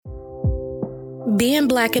Being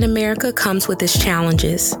Black in America comes with its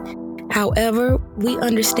challenges. However, we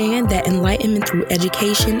understand that enlightenment through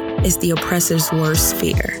education is the oppressor's worst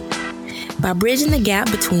fear. By bridging the gap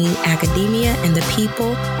between academia and the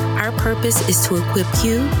people, our purpose is to equip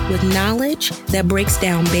you with knowledge that breaks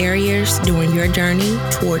down barriers during your journey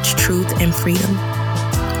towards truth and freedom.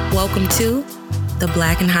 Welcome to the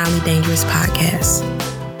Black and Highly Dangerous Podcast.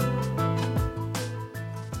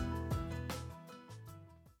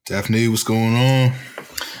 Daphne, what's going on?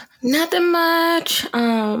 Nothing much.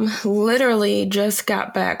 Literally just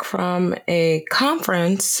got back from a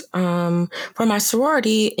conference for my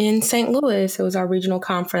sorority in St. Louis. It was our regional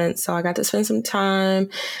conference. So I got to spend some time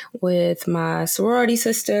with my sorority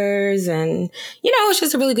sisters and, it was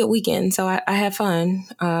just a really good weekend. So I had fun.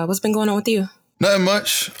 What's been going on with you? Nothing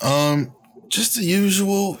much. Just the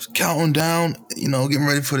usual, counting down, getting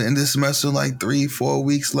ready for the end of the semester, like 3-4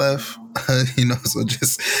 weeks left. So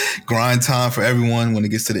just grind time for everyone when it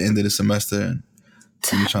gets to the end of the semester and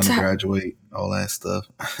you're trying to graduate, all that stuff.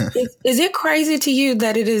 Is it crazy to you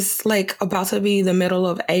that it is like about to be the middle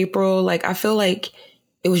of April? Like, I feel like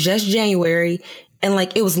it was just January and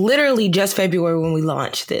like it was literally just February when we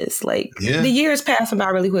launched this. Like, The year is passing by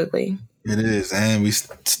really quickly. It is. And we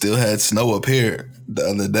still had snow up here the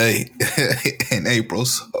other day in April.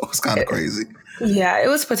 So it's kind of crazy. Yeah, it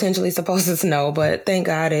was potentially supposed to snow, but thank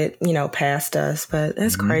God it, passed us. But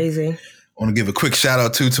that's crazy. I want to give a quick shout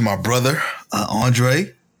out to my brother,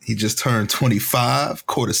 Andre. He just turned 25,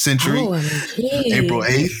 quarter century, April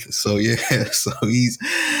 8th. So, so he's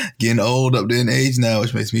getting old up there in age now,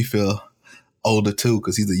 which makes me feel older, too,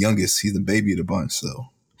 because he's the youngest. He's the baby of the bunch. So,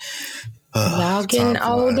 y'all getting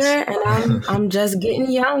older, and I'm just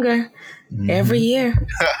getting younger every year.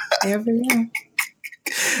 Every year.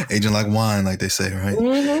 Aging like wine, like they say, right?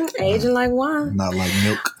 Mm-hmm. Aging like wine. Not like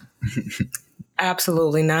milk.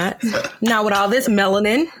 Absolutely not. Not with all this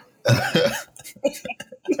melanin.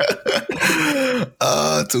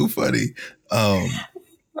 Too funny.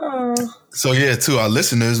 So to our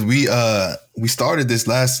listeners, we started this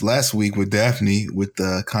last week with Daphne with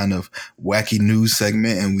the kind of wacky news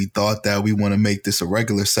segment, and we thought that we want to make this a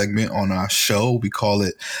regular segment on our show. We call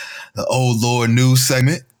it the Oh Lord News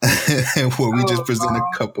segment, where we just present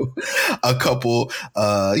a couple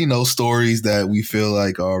stories that we feel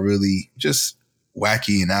like are really just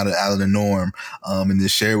wacky and out of the norm, and to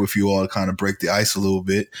share with you all to kind of break the ice a little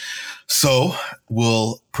bit. So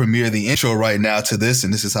we'll premiere the intro right now to this,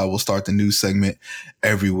 and this is how we'll start the news segment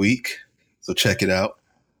every week. So check it out.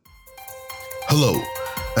 Hello,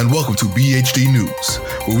 and welcome to BHD News,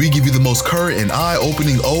 where we give you the most current and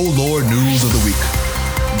eye-opening Oh Lord news of the week.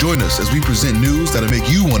 Join us as we present news that'll make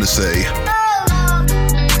you want to say,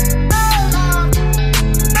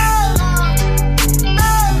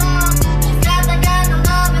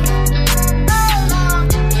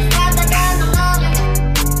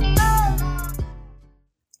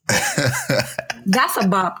 That's a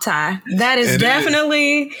bop tie. That is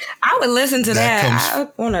definitely. I would listen to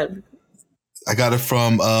that. I got it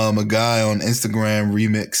from a guy on Instagram,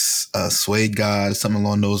 Remix, Suede God, something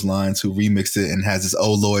along those lines, who remixed it and has this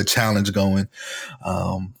Oh Lord challenge going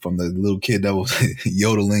from the little kid that was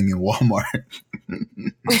yodeling in Walmart.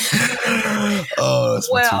 That's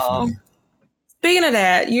too funny. Speaking of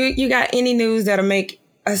that, you got any news that'll make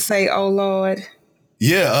us say, oh Lord?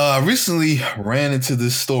 Yeah, I recently ran into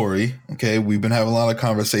this story. Okay, we've been having a lot of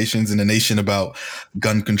conversations in the nation about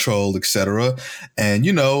gun control, etc. And,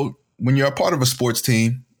 when you're a part of a sports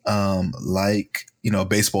team, like, a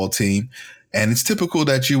baseball team, and it's typical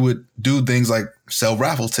that you would do things like sell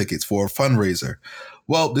raffle tickets for a fundraiser.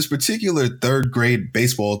 Well, this particular third grade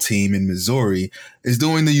baseball team in Missouri is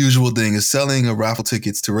doing the usual thing, is selling raffle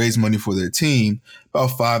tickets to raise money for their team, about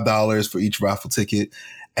 $5 for each raffle ticket.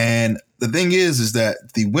 And the thing is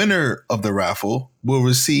that the winner of the raffle will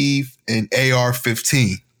receive an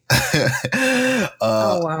AR-15.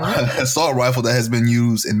 Assault rifle that has been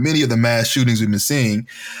used in many of the mass shootings we've been seeing.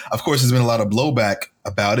 Of course, there's been a lot of blowback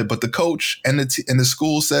about it, but the coach and the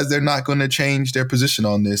school says they're not going to change their position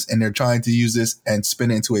on this, and they're trying to use this and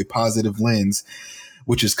spin it into a positive lens,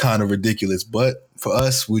 which is kind of ridiculous. But for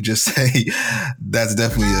us, we just say that's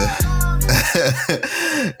definitely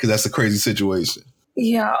because that's a crazy situation.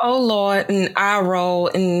 Yeah. Oh Lord, and eye roll,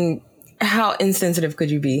 and how insensitive could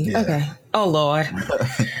you be? Yeah. Okay. Oh Lord.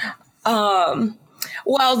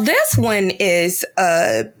 Well, this one is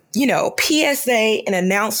PSA, an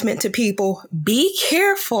announcement to people, be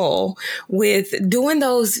careful with doing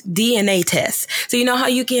those DNA tests. So you know how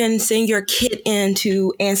you can send your kit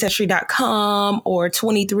into Ancestry.com or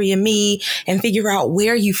 23andMe and figure out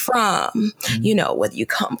where you're from, whether you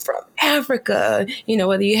come from Africa,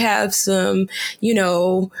 whether you have some,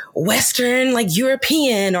 Western, like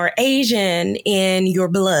European or Asian in your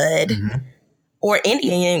blood. Mm-hmm. Or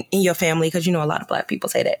Indian in your family, because a lot of Black people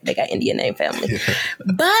say that they got Indian name family. Yeah.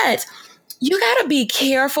 But you got to be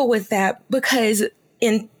careful with that, because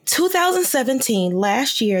in 2017,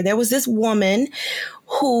 last year, there was this woman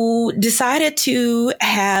who decided to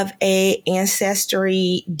have a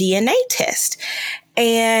ancestry DNA test.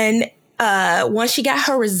 And once she got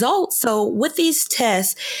her results, so with these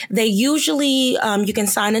tests, they usually, you can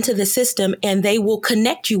sign into the system and they will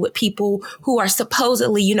connect you with people who are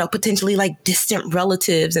supposedly, potentially like distant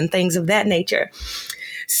relatives and things of that nature.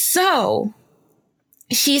 So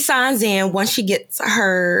she signs in once she gets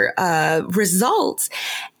her results,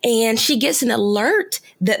 and she gets an alert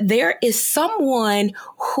that there is someone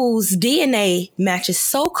whose DNA matches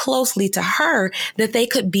so closely to her that they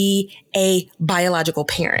could be a biological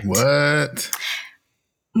parent. What?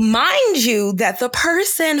 Mind you, that the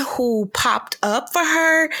person who popped up for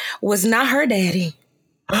her was not her daddy.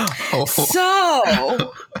 Oh.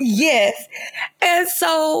 So, yes. And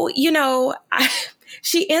so,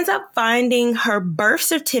 she ends up finding her birth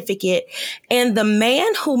certificate, and the man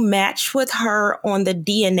who matched with her on the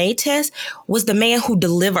DNA test was the man who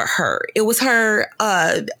delivered her. It was her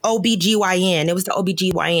OBGYN. It was the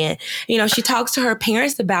OBGYN. She talks to her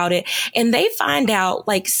parents about it, and they find out,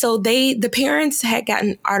 the parents had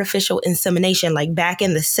gotten artificial insemination back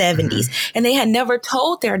in the 70s, and they had never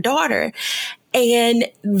told their daughter. And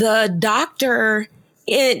the doctor,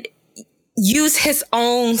 use his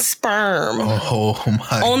own sperm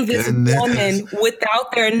on this woman without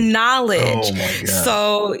their knowledge. Oh my God.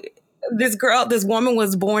 So this woman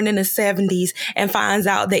was born in the 70s and finds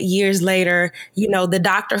out that years later, the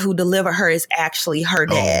doctor who delivered her is actually her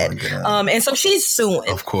dad. Oh and so she's suing.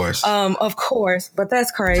 Of course. But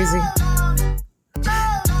that's crazy.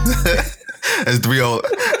 That's 3-0.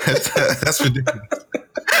 That's ridiculous.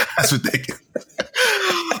 That's ridiculous.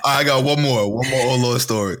 I got one more old Lord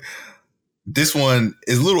story. This one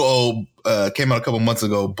is a little old, came out a couple months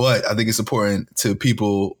ago, but I think it's important to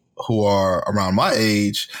people who are around my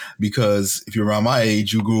age, because if you're around my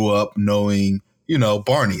age, you grew up knowing,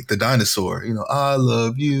 Barney, the dinosaur. I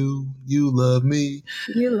love you, you love me.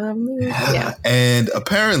 You love me. Yeah. And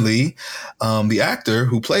apparently, the actor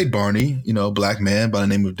who played Barney, Black man by the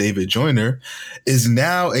name of David Joyner, is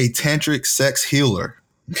now a tantric sex healer.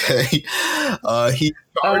 Okay. He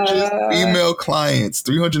charges female clients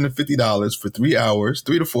 $350 for 3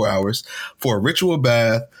 to 4 hours for a ritual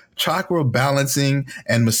bath, chakra balancing,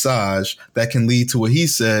 and massage that can lead to what he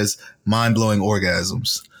says mind-blowing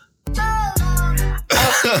orgasms.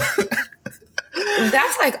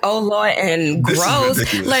 That's like, oh Lord, and gross.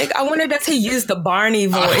 I wanted us to use the Barney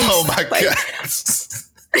voice. Oh my God.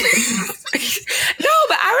 No,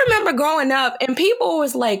 but I remember growing up and people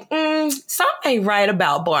was like, something ain't right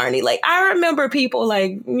about Barney. I remember people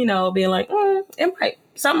being like,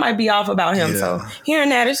 something might be off about him. Yeah. So hearing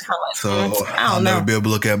that, it's kind of I don't know. I'll never be able to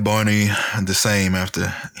look at Barney the same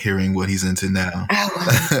after hearing what he's into now.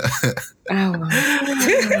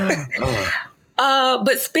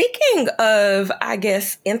 But speaking of, I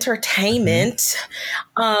guess, entertainment,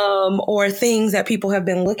 or things that people have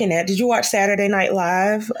been looking at, did you watch Saturday Night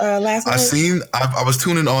Live last night? I was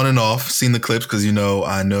tuning on and off, seen the clips, because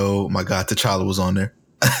I know my God T'Challa was on there.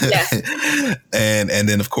 Yes. and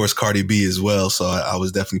then of course Cardi B as well. So I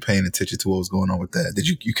was definitely paying attention to what was going on with that. Did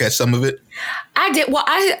you catch some of it? I did. Well,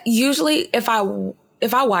 I usually, if I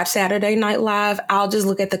watch Saturday Night Live, I'll just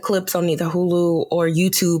look at the clips on either Hulu or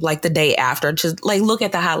YouTube the day after, just look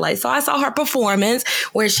at the highlights. So I saw her performance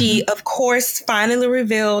where she, of course, finally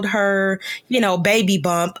revealed her, baby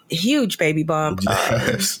bump, huge baby bump.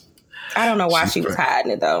 Yes. I don't know why she was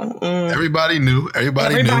hiding it though. Everybody knew.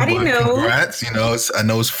 Everybody knew. Congrats. I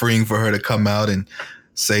know it's freeing for her to come out and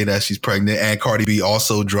say that she's pregnant. And Cardi B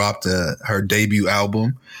also dropped her debut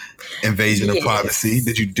album, Invasion of Privacy.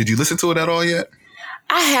 Did you listen to it at all yet?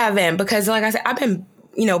 I haven't, because like I said, I've been,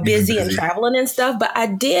 busy and traveling and stuff, but I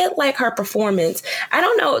did like her performance. I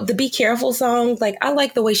don't know, the Be Careful song, I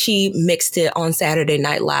like the way she mixed it on Saturday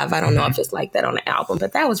Night Live. I don't know if it's like that on the album,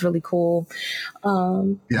 but that was really cool.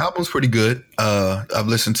 The album's pretty good. I've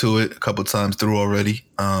listened to it a couple times through already.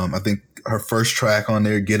 I think her first track on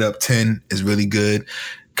there, Get Up 10, is really good.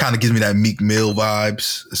 Kind of gives me that Meek Mill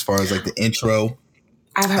vibes as far as the intro.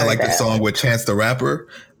 I like the song with Chance the Rapper,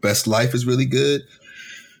 Best Life, is really good.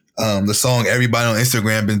 The song everybody on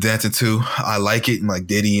Instagram been dancing to, I Like It, and like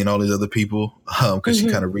Diddy and all these other people, because she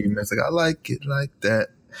kind of remixed like I like it like that.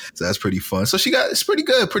 So that's pretty fun. So it's pretty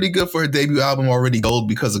good for her debut album. Already gold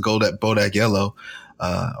because of Gold at Bodak Yellow.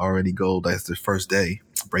 Already gold as the first day,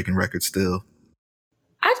 breaking records still.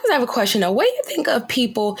 I just have a question though. What do you think of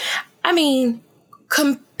people? I mean,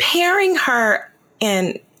 comparing her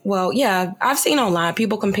and well, yeah, I've seen online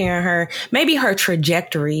people comparing her, maybe her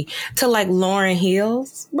trajectory to like Lauryn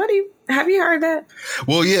Hill's. Have you heard that?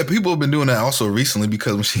 Well, yeah, people have been doing that also recently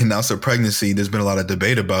because when she announced her pregnancy, there's been a lot of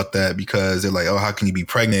debate about that because they're like, oh, how can you be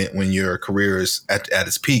pregnant when your career is at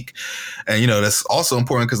its peak? And, that's also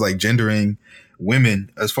important because like gendering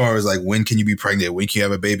women as far as like when can you be pregnant, when can you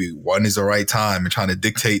have a baby, when is the right time, and trying to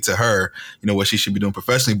dictate to her, what she should be doing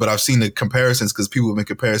professionally. But I've seen the comparisons because people have been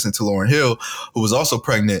comparison to Lauryn Hill, who was also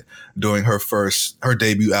pregnant during her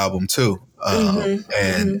debut album too.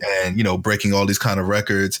 And breaking all these kind of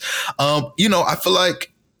records. I feel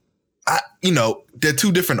like they're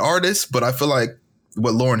two different artists, but I feel like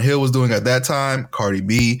what Lauryn Hill was doing at that time, Cardi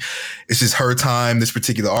B, it's just her time, this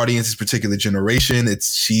particular audience, this particular generation.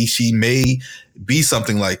 It's she may be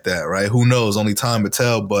something like that, right? Who knows? Only time will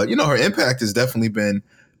tell. But her impact has definitely been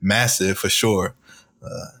massive for sure.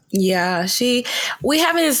 Yeah, we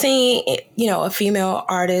haven't seen a female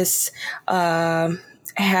artist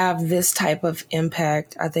have this type of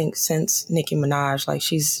impact, I think, since Nicki Minaj. Like,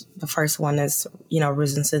 she's the first one that's,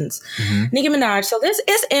 risen since Nicki Minaj. So this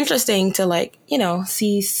is interesting to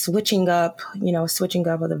see switching up of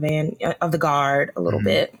the guard a little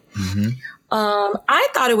bit. I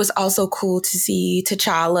thought it was also cool to see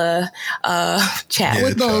T'Challa,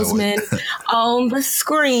 Chadwick Boseman on the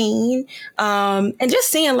screen, and just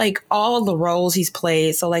seeing like all the roles he's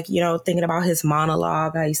played. So thinking about his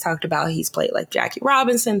monologue, how he's talked about he's played like Jackie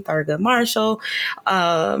Robinson, Thurgood Marshall.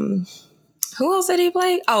 Who else did he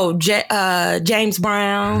play? Oh, James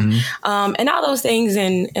Brown, and all those things,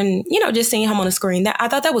 and just seeing him on the screen. I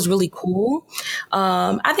thought that was really cool.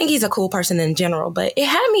 I think he's a cool person in general, but it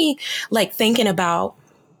had me thinking about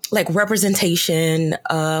representation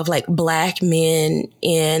of Black men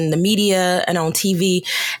in the media and on TV,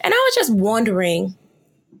 and I was just wondering.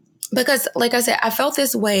 Because, like I said, I felt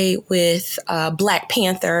this way with Black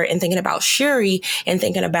Panther and thinking about Shuri and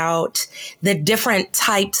thinking about the different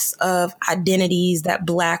types of identities that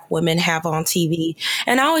Black women have on TV.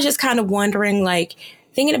 And I was just kind of wondering,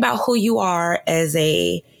 thinking about who you are as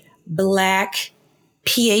a Black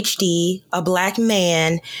PhD, a Black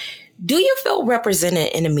man, do you feel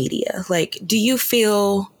represented in the media? Do you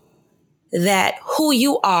feel that who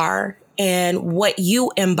you are and what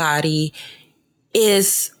you embody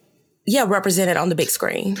is represented on the big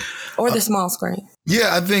screen or the small screen? Yeah,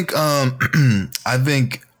 I think I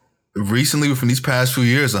think recently within these past few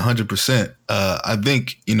years, 100%. I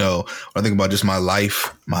think, when I think about just my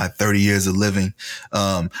life, my 30 years of living,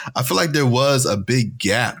 I feel like there was a big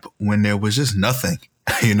gap when there was just nothing,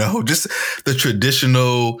 just the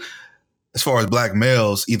traditional, as far as Black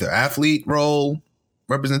males, either athlete role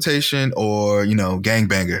representation or,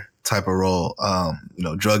 gangbanger type of role,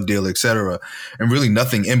 drug dealer, etc., and really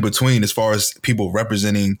nothing in between as far as people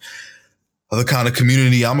representing the kind of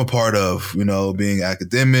community I'm a part of, being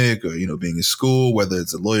academic or, being in school, whether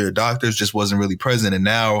it's a lawyer or doctors, just wasn't really present. And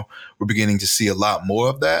now we're beginning to see a lot more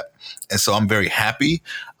of that. And so I'm very happy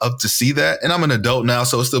to see that. And I'm an adult now,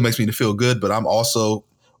 so it still makes me feel good, but I'm also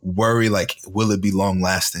worry, will it be long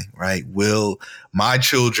lasting, right? Will my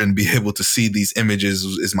children be able to see these images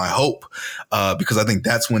is my hope. Because I think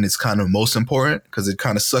that's when it's kind of most important, because it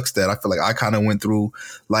kind of sucks that I feel like I kind of went through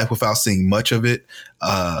life without seeing much of it.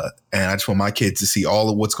 And I just want my kids to see all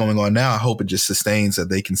of what's going on now. I hope it just sustains that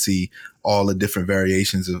they can see all the different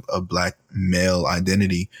variations of Black male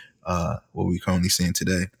identity, what we're currently seeing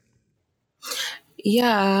today.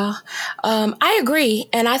 Yeah, I agree.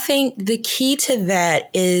 And I think the key to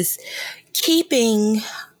that is keeping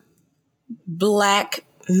Black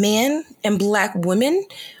men and Black women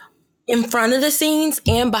in front of the scenes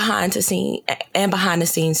and behind the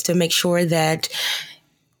scenes to make sure that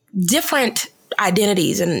different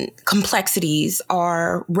identities and complexities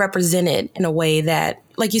are represented in a way that,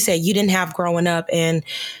 like you said, you didn't have growing up. And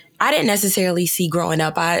I didn't necessarily see growing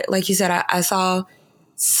up. Like you said, I saw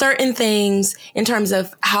certain things in terms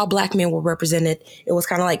of how Black men were represented. It was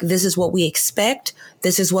kind of like, this is what we expect.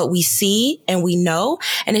 This is what we see and we know.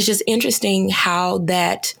 And it's just interesting how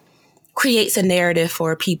that creates a narrative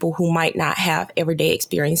for people who might not have everyday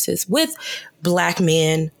experiences with Black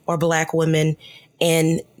men or Black women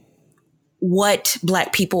and what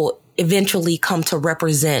Black people eventually come to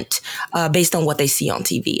represent based on what they see on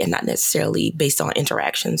TV and not necessarily based on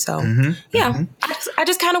interaction. So, I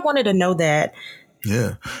just kind of wanted to know that.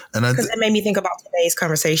 Yeah. And because it made me think about today's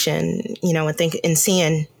conversation, and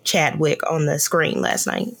seeing Chadwick on the screen last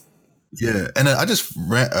night. Yeah. And I just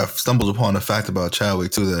stumbled upon the fact about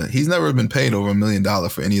Chadwick, too, that he's never been paid over $1 million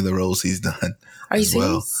for any of the roles he's done. Are you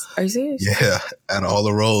serious? Are you serious? Yeah. Out of all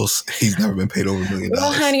the roles, he's never been paid over $1 million.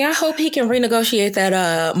 Well, honey, I hope he can renegotiate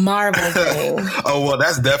that Marvel thing. Oh, well,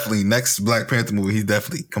 that's definitely next Black Panther movie. He's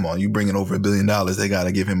definitely, come on, you bringing over $1 billion. They got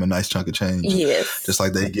to give him a nice chunk of change. Yes. Just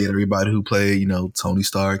like they get everybody who played, Tony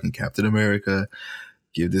Stark and Captain America.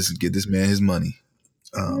 Give this man his money.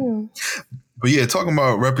 But yeah, talking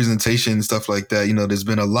about representation and stuff like that, there's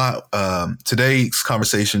been a lot. Today's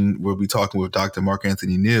conversation, we'll be talking with Dr. Mark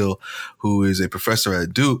Anthony Neal, who is a professor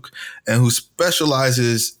at Duke and who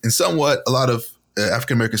specializes in somewhat a lot of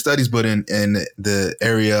African-American studies, but in the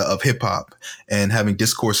area of hip hop and having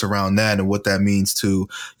discourse around that and what that means to,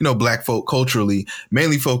 Black folk culturally,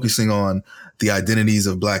 mainly focusing on the identities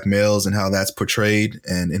of Black males and how that's portrayed.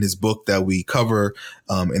 And in his book that we cover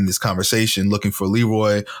in this conversation, Looking for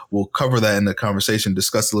Leroy, we'll cover that in the conversation,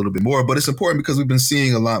 discuss a little bit more. But it's important because we've been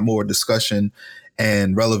seeing a lot more discussion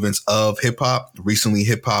and relevance of hip hop. Recently,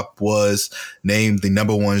 hip hop was named the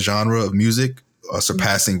 #1 genre of music,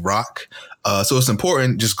 surpassing rock. So it's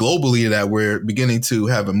important just globally that we're beginning to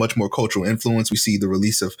have a much more cultural influence. We see the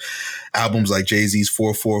release of albums like Jay-Z's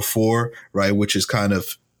 444, right, which is kind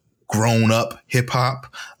of grown up hip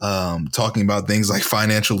hop, talking about things like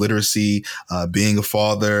financial literacy, being a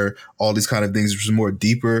father, all these kind of things, which is more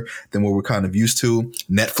deeper than what we're kind of used to.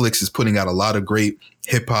 Netflix is putting out a lot of great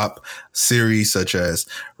hip hop series such as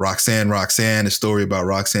Roxanne, a story about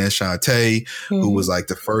Roxanne Shante, who was like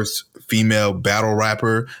the first female battle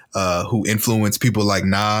rapper, who influenced people like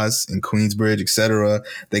Nas and Queensbridge, etc.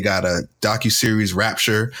 They got a docuseries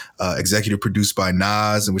Rapture, executive produced by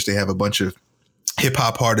Nas, in which they have a bunch of hip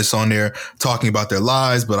hop artists on there talking about their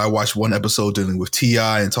lives. But I watched one episode dealing with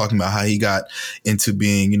T.I. and talking about how he got into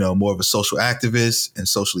being, more of a social activist and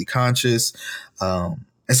socially conscious.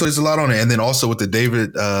 And so there's a lot on it. And then also with the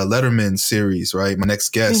David Letterman series, right? My next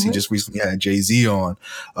guest, he just recently had Jay-Z on,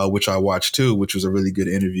 which I watched too, which was a really good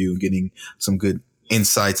interview, getting some good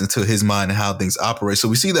insights into his mind and how things operate. So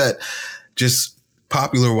we see that just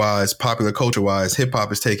popular culture wise, hip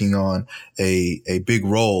hop is taking on a big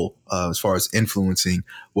role as far as influencing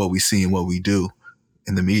what we see and what we do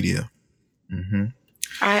in the media.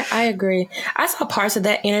 I agree. I saw parts of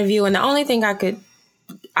that interview, and the only thing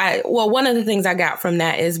one of the things I got from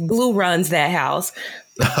that is Blue runs that house.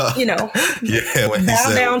 Bow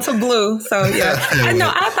down to Blue. So yeah,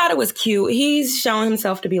 I thought it was cute. He's shown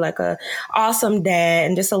himself to be like a awesome dad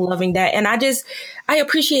and just a loving dad. And I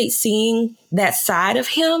appreciate seeing that side of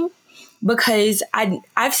him, because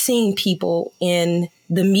I've seen people in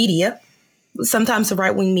the media, sometimes the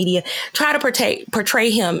right-wing media, try to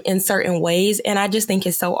portray him in certain ways. And I just think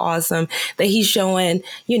it's so awesome that he's showing,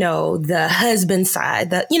 the husband side,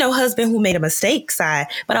 the, husband who made a mistake side,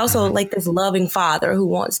 but also like this loving father who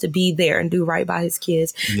wants to be there and do right by his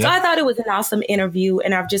kids. Yep. So I thought it was an awesome interview,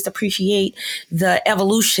 and I just appreciate the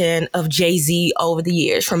evolution of Jay-Z over the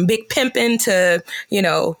years, from Big Pimpin' to,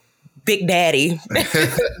 Big Daddy,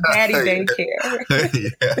 Daddy daycare.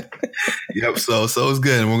 Yep. So it's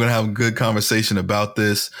good. And we're going to have a good conversation about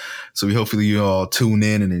this. So hopefully you all tune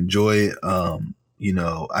in and enjoy it.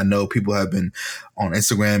 I know people have been on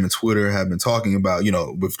Instagram and Twitter have been talking about,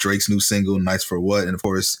 with Drake's new single, Nights for What? And of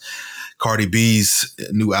course, Cardi B's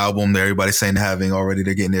new album that everybody's saying they're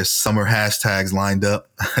getting their summer hashtags lined up.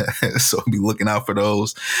 So be looking out for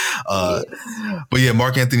those. But yeah, Dr.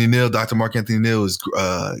 Mark Anthony Neal is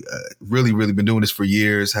really, really been doing this for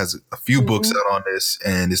years, has a few books out on this.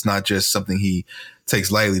 And it's not just something he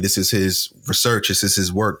takes lightly. This is his research. This is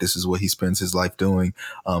his work. This is what he spends his life doing.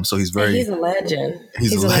 So he's a legend.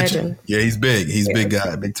 He's a legend. Yeah, he's big. He's big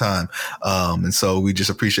guy, big time. And so we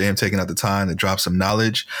just appreciate him taking out the time to drop some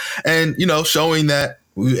knowledge and, showing that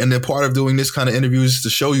and the part of doing this kind of interviews is to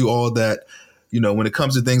show you all that, when it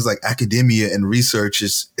comes to things like academia and research,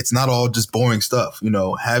 it's not all just boring stuff.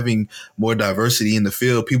 Having more diversity in the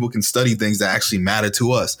field, people can study things that actually matter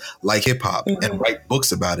to us, like hip hop, and write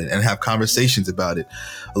books about it and have conversations about it.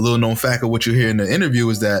 A little known fact of what you hear in the interview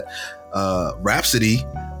is that Rhapsody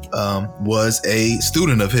was a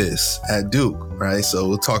student of his at Duke, right? So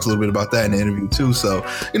we'll talk a little bit about that in the interview too. So,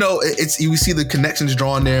 we see the connections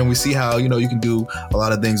drawn there, and we see how, you can do a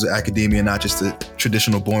lot of things with academia, not just the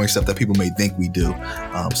traditional boring stuff that people may think we do.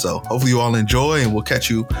 So hopefully you all enjoy, and we'll catch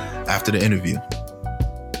you after the interview.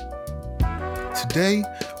 Today,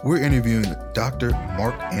 We're interviewing Dr.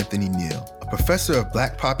 Mark Anthony Neal, a professor of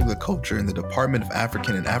Black popular culture in the Department of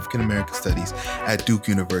African and African American Studies at Duke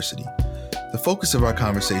University. The focus of our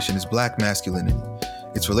conversation is Black masculinity,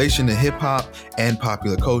 its relation to hip-hop and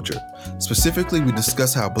popular culture. Specifically, we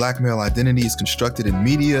discuss how Black male identity is constructed in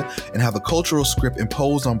media and how the cultural script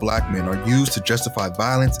imposed on Black men are used to justify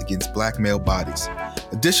violence against Black male bodies.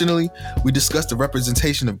 Additionally, we discuss the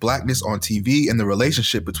representation of Blackness on TV and the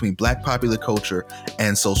relationship between Black popular culture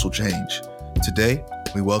and social change. Today,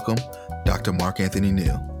 we welcome Dr. Mark Anthony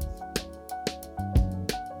Neal.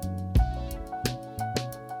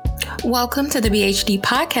 Welcome to the BHD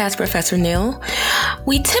podcast, Professor Neal.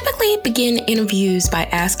 We typically begin interviews by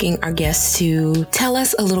asking our guests to tell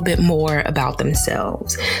us a little bit more about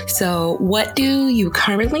themselves. So, what do you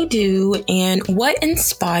currently do, and what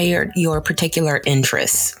inspired your particular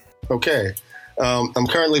interests? Okay. I'm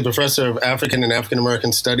currently professor of African and African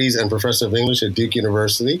American Studies and professor of English at Duke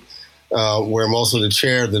University, where I'm also the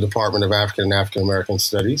chair of the Department of African and African American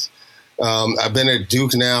Studies. I've been at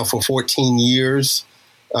Duke now for 14 years.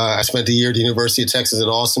 I spent a year at the University of Texas at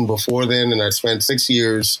Austin before then, and I spent 6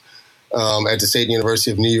 years at the State University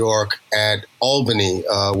of New York at Albany,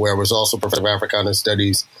 where I was also professor of Africana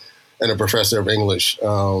Studies and a professor of English.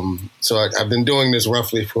 So I've been doing this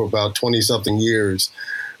roughly for about 20-something years.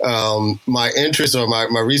 My interest or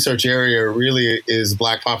my research area really is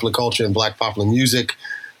Black popular culture and Black popular music,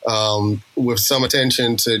 with some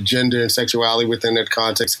attention to gender and sexuality within that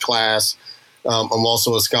context, class. I'm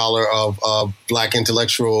also a scholar of Black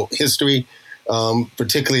intellectual history,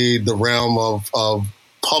 particularly the realm of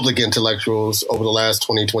public intellectuals over the last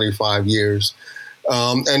 20, 25 years.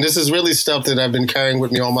 And this is really stuff that I've been carrying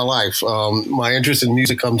with me all my life. My interest in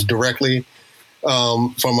music comes directly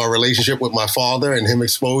from my relationship with my father and him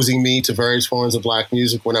exposing me to various forms of Black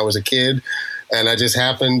music when I was a kid. And I just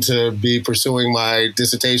happened to be pursuing my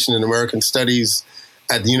dissertation in American Studies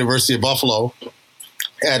at the University of Buffalo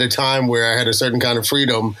at a time where I had a certain kind of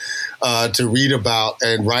freedom to read about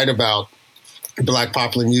and write about Black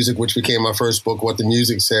popular music, which became my first book, What the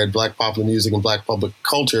Music Said, Black Popular Music and Black Public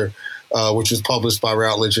Culture, which was published by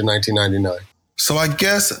Routledge in 1999. So I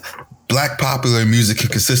guess Black popular music can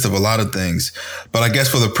consist of a lot of things, but I guess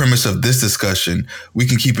for the premise of this discussion, we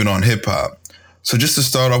can keep it on hip hop. So just to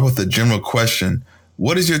start off with a general question,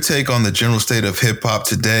 what is your take on the general state of hip hop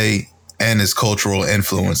today and its cultural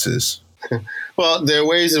influences? Well, there are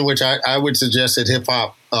ways in which I would suggest that hip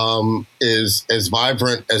hop is as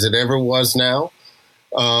vibrant as it ever was now,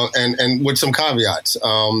 and with some caveats.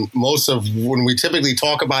 Most of when we typically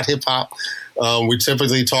talk about hip hop, we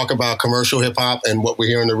typically talk about commercial hip hop and what we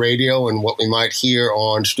hear on the radio and what we might hear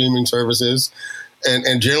on streaming services.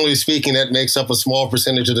 And generally speaking, that makes up a small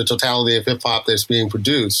percentage of the totality of hip hop that's being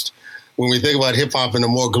produced. When we think about hip hop in a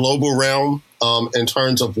more global realm, in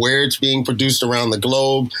terms of where it's being produced around the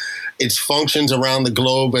globe, its functions around the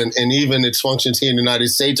globe, and even its functions here in the United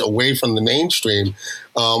States away from the mainstream,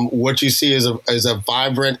 what you see is a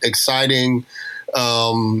vibrant, exciting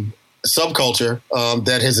subculture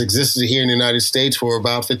that has existed here in the United States for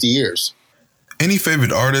about 50 years. Any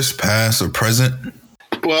favorite artists, past or present?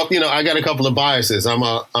 Well, I got a couple of biases. I'm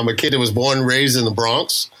a kid that was born and raised in the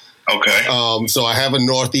Bronx. Okay. So I have a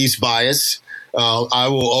Northeast bias. I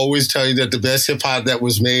will always tell you that the best hip hop that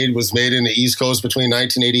was made in the East Coast between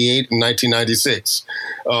 1988 and 1996.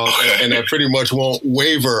 And I pretty much won't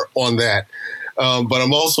waver on that. But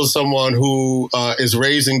I'm also someone who is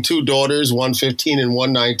raising two daughters, one 15 and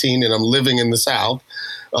one 19, and I'm living in the South.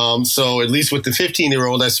 So at least with the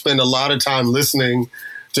 15-year-old, I spend a lot of time listening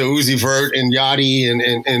to Uzi Vert and Yachty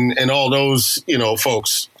and all those,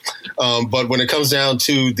 folks. But when it comes down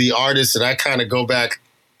to the artists that I kind of go back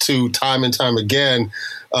to time and time again,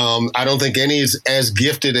 I don't think any is as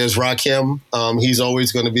gifted as Rakim. He's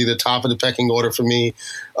always going to be the top of the pecking order for me.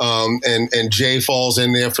 And Jay falls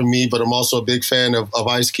in there for me, but I'm also a big fan of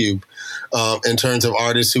Ice Cube in terms of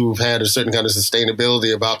artists who've had a certain kind of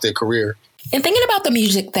sustainability about their career. And thinking about the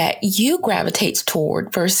music that you gravitate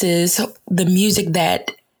toward versus the music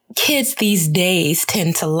that kids these days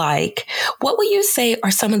tend to like, what would you say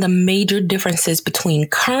are some of the major differences between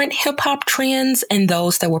current hip hop trends and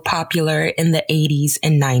those that were popular in the 80s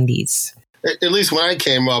and 90s? At least when I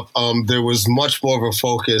came up, there was much more of a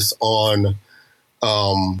focus on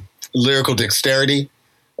lyrical dexterity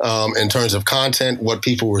in terms of content, what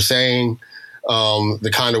people were saying,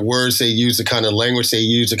 the kind of words they use, the kind of language they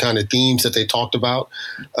use, the kind of themes that they talked about.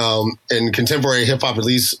 In contemporary hip hop, at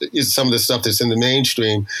least is some of the stuff that's in the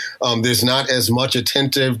mainstream, there's not as much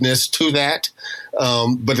attentiveness to that.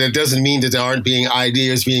 But that doesn't mean that there aren't being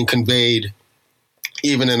ideas being conveyed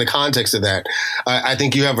even in the context of that. I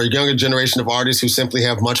think you have a younger generation of artists who simply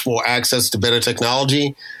have much more access to better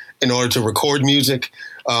technology in order to record music.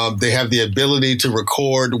 They have the ability to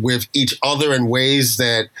record with each other in ways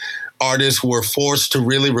that artists were forced to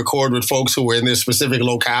really record with folks who were in their specific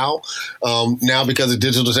locale. Now, because of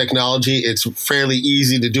digital technology, it's fairly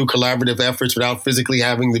easy to do collaborative efforts without physically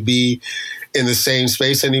having to be in the same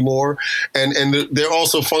space anymore. And they're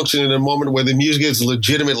also functioning in a moment where the music is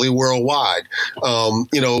legitimately worldwide.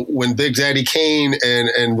 When Big Daddy Kane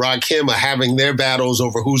and Rakim are having their battles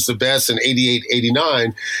over who's the best in 88,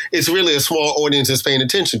 89, it's really a small audience that's paying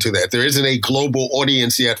attention to that. There isn't a global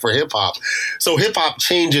audience yet for hip hop. So hip hop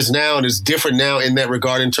changes now and is different now in that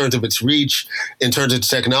regard in terms of its reach, in terms of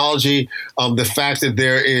technology, the fact that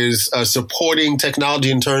there is supporting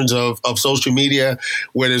technology in terms of social media,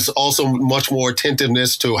 where there's also much more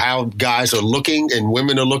attentiveness to how guys are looking and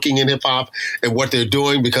women are looking in hip hop and what they're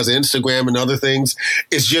doing because of Instagram and other things.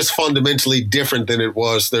 It's just fundamentally different than it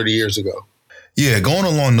was 30 years ago. Yeah, going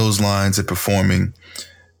along those lines of performing,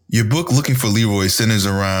 your book, Looking for Leroy, centers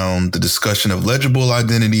around the discussion of legible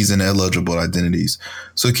identities and illegible identities.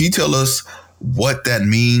 So can you tell us what that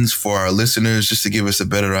means for our listeners, just to give us a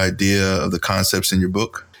better idea of the concepts in your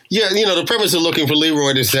book? Yeah, the premise of Looking for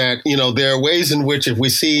Leroy is that, there are ways in which if we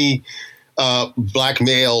see Black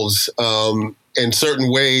males in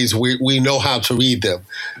certain ways, we know how to read them.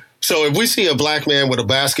 So if we see a Black man with a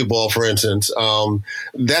basketball, for instance,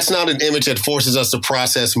 that's not an image that forces us to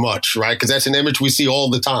process much, right? Because that's an image we see all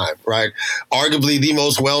the time, right? Arguably the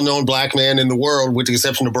most well-known Black man in the world, with the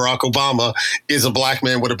exception of Barack Obama, is a Black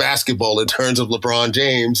man with a basketball in terms of LeBron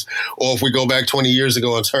James, or if we go back 20 years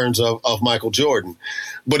ago in terms of Michael Jordan.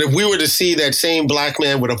 But if we were to see that same Black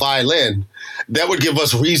man with a violin, that would give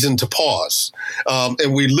us reason to pause.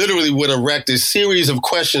 And we literally would erect a series of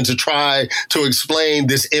questions to try to explain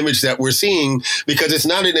this image that we're seeing, because it's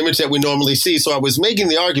not an image that we normally see. So I was making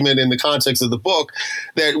the argument in the context of the book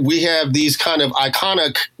that we have these kind of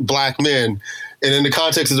iconic Black men. And in the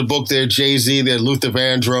context of the book, they're Jay-Z, they're Luther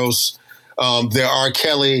Vandross, they're R.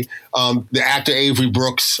 Kelly, the actor Avery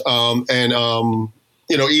Brooks, and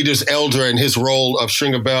Idris Elba in his role of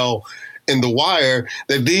Stringer Bell in The Wire,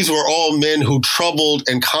 that these were all men who troubled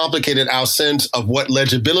and complicated our sense of what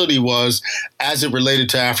legibility was as it related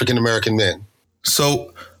to African-American men.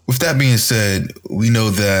 So with that being said, we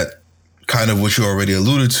know that kind of what you already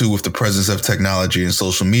alluded to with the presence of technology and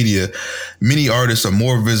social media, many artists are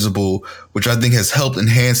more visible, which I think has helped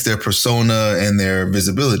enhance their persona and their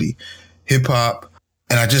visibility. Hip hop,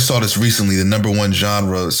 and I just saw this recently, the number one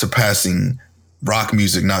genre surpassing rock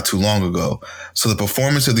music not too long ago. So the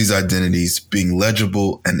performance of these identities being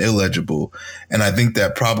legible and illegible. And I think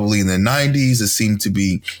that probably in the 90s, it seemed to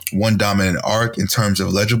be one dominant arc in terms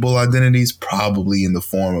of legible identities, probably in the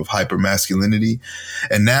form of hypermasculinity.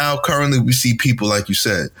 And now currently we see people, like you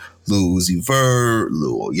said, Lil Uzi Vert,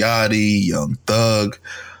 Lil Yachty, Young Thug.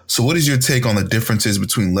 So what is your take on the differences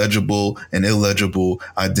between legible and illegible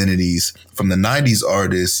identities from the 90s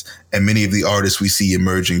artists and many of the artists we see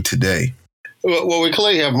emerging today? Well, we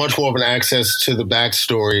clearly have much more of an access to the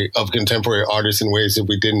backstory of contemporary artists in ways that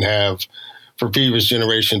we didn't have for previous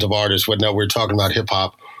generations of artists, whether we're talking about hip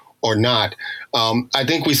hop or not. I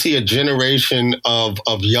think we see a generation of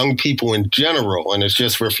young people in general, and it's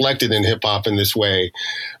just reflected in hip hop in this way,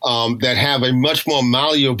 that have a much more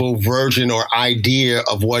malleable version or idea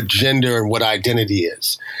of what gender and what identity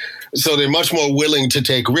is. So they're much more willing to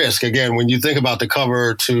take risk. Again, when you think about the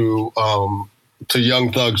cover to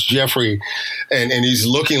Young Thug's Jeffrey, and he's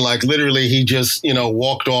looking like literally he just,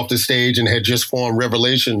 walked off the stage and had just formed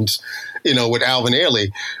Revelations, with Alvin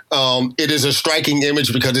Ailey. It is a striking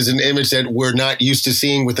image because it's an image that we're not used to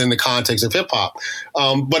seeing within the context of hip hop.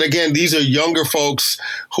 But again, these are younger folks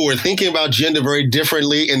who are thinking about gender very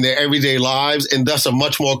differently in their everyday lives, and thus are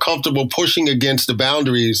much more comfortable pushing against the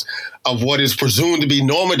boundaries of what is presumed to be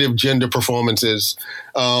normative gender performances,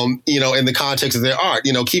 in the context of their art.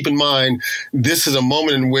 Keep in mind, this is a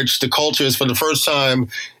moment in which the culture is for the first time,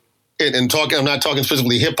 I'm not talking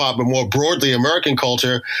specifically hip hop, but more broadly American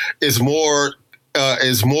culture is more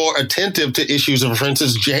attentive to issues of, for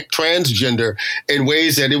instance, transgender in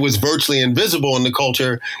ways that it was virtually invisible in the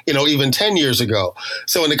culture, even 10 years ago.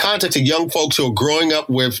 So in the context of young folks who are growing up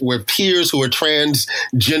with peers who are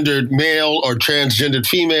transgendered male or transgendered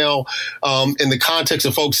female, in the context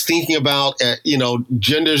of folks thinking about,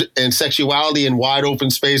 gender and sexuality in wide open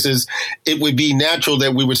spaces, it would be natural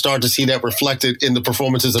that we would start to see that reflected in the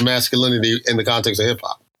performances of masculinity in the context of hip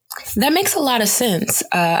hop. That makes a lot of sense.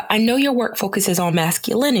 I know your work focuses on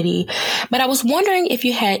masculinity, but I was wondering if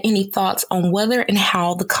you had any thoughts on whether and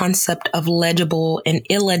how the concept of legible and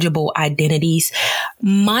illegible identities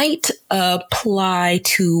might apply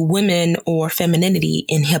to women or femininity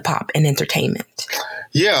in hip hop and entertainment.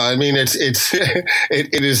 Yeah, I mean, it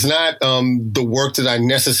is not the work that I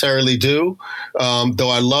necessarily do, though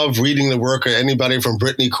I love reading the work of anybody from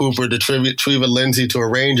Brittany Cooper to Treva Lindsay to a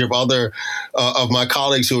range of other of my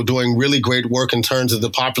colleagues who are doing really great work in terms of the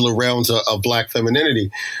popular realms of Black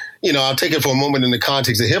femininity. You know, I'll take it for a moment in the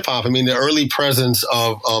context of hip hop. I mean, the early presence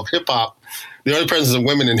of hip hop, the early presence of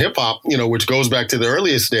women in hip hop, you know, which goes back to the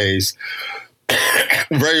earliest days.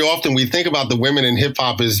 Very often we think about the women in hip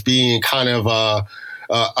hop as being kind of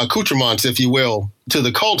accoutrements, if you will, to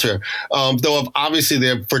the culture, though obviously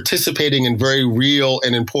they're participating in very real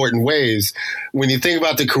and important ways. When you think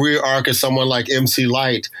about the career arc of someone like MC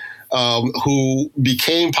Lyte, who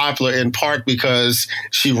became popular in part because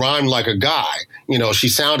she rhymed like a guy. You know, she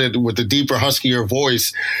sounded with a deeper, huskier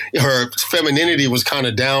voice. Her femininity was kind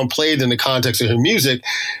of downplayed in the context of her music.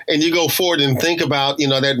 And you go forward and think about, you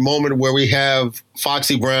know, that moment where we have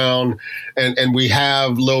Foxy Brown and we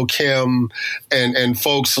have Lil' Kim and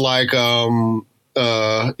folks like, you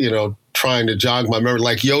know, trying to jog my memory,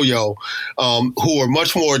 like Yo-Yo, who are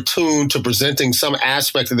much more attuned to presenting some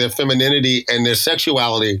aspect of their femininity and their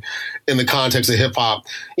sexuality in the context of hip hop,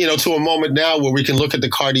 you know, to a moment now where we can look at the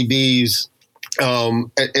Cardi B's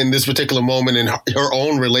in this particular moment in her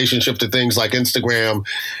own relationship to things like Instagram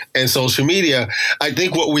and social media. I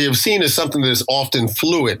think what we have seen is something that is often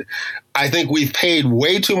fluid. I think we've paid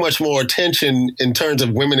way too much more attention in terms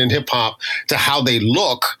of women in hip hop to how they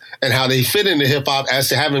look and how they fit into hip hop as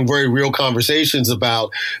to having very real conversations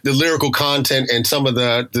about the lyrical content and some of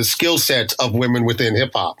the skill sets of women within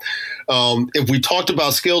hip hop. If we talked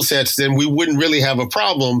about skill sets, then we wouldn't really have a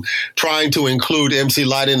problem trying to include MC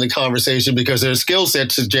Lyte in the conversation because her skill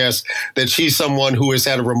set suggests that she's someone who has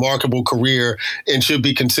had a remarkable career and should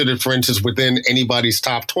be considered, for instance, within anybody's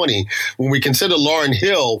top 20. When we consider Lauryn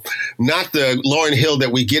Hill, not the Lauryn Hill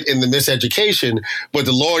that we get in the Miseducation, but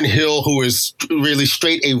the Lauryn Hill who is really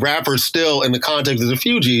straight a rapper still in the context of the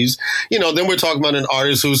Fugees, you know, then we're talking about an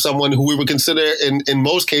artist who's someone who we would consider in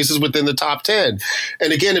most cases within the top 10.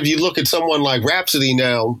 And again, if you look at someone like Rhapsody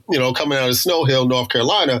now, you know, coming out of Snow Hill, North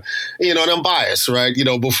Carolina, you know, and I'm biased, right? You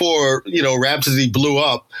know, before, you know, Rhapsody blew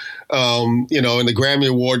up, you know, in the Grammy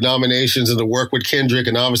Award nominations and the work with Kendrick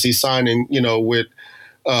and obviously signing, you know, with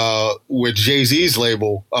Jay-Z's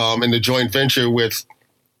label and the joint venture with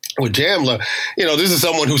Jamla, you know, this is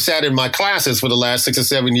someone who sat in my classes for the last 6 or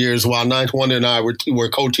 7 years while Ninth Wonder and I were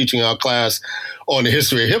co-teaching our class on the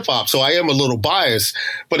history of hip hop. So I am a little biased.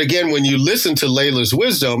 But again, when you listen to Layla's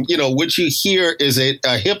wisdom, you know, what you hear is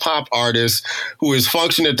a hip hop artist who is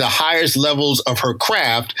functioning at the highest levels of her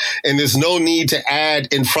craft. And there's no need to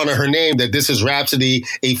add in front of her name that this is Rhapsody,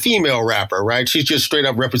 a female rapper, right? She's just straight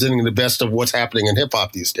up representing the best of what's happening in hip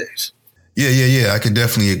hop these days. Yeah. I can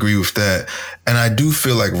definitely agree with that. And I do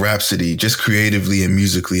feel like Rhapsody, just creatively and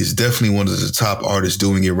musically, is definitely one of the top artists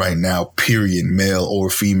doing it right now, period, male or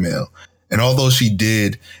female. And although she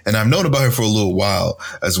did, and I've known about her for a little while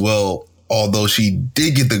as well, although she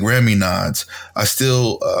did get the Grammy nods, I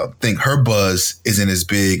still think her buzz isn't as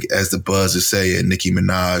big as the buzz of, say, a Nicki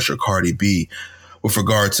Minaj or Cardi B with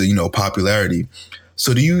regard to, you know, popularity.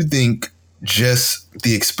 So do you think just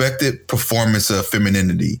the expected performance of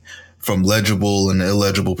femininity from legible and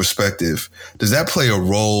illegible perspective, does that play a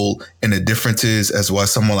role in the differences as why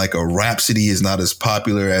someone like a Rhapsody is not as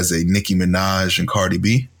popular as a Nicki Minaj and Cardi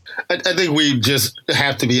B? I think we just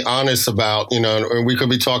have to be honest about, you know, and we could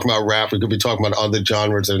be talking about rap, we could be talking about other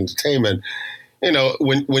genres of entertainment. You know,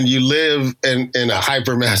 when you live in a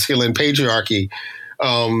hyper-masculine patriarchy,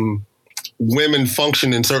 women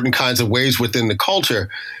function in certain kinds of ways within the culture.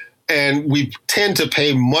 And we tend to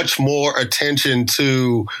pay much more attention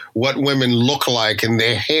to what women look like and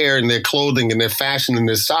their hair and their clothing and their fashion and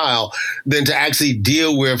their style than to actually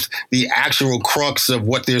deal with the actual crux of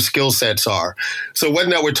what their skill sets are. So whether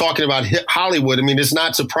or not we're talking about Hollywood, I mean, it's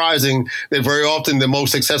not surprising that very often the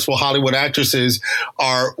most successful Hollywood actresses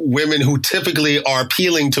are women who typically are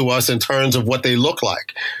appealing to us in terms of what they look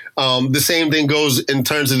like. The same thing goes in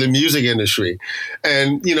terms of the music industry.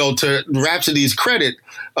 And, you know, to Rhapsody's credit,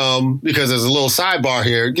 because there's a little sidebar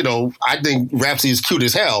here, you know, I think Rhapsody is cute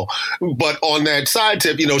as hell. But on that side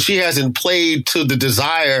tip, you know, she hasn't played to the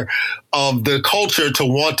desire of the culture to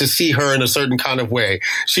want to see her in a certain kind of way.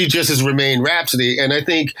 She just has remained Rhapsody. And I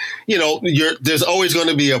think, there's always going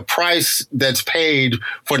to be a price that's paid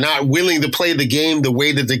for not willing to play the game the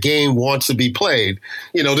way that the game wants to be played.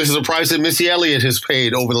 This is a price that Missy Elliott has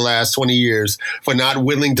paid over the last 20 years for not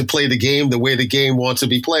willing to play the game the way the game wants to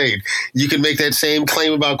be played. You can make that same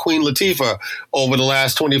claim about Queen Latifah over the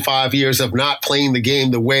last 25 years of not playing the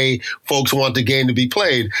game the way folks want the game to be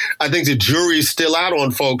played. I think the jury's still out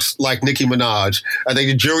on folks like Nicki Minaj. I think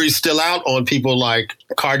the jury's still out on people like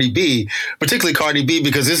Cardi B, particularly Cardi B,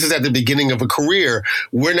 because this is at the beginning of a career.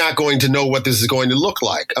 We're not going to know what this is going to look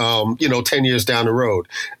like, 10 years down the road.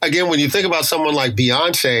 Again, when you think about someone like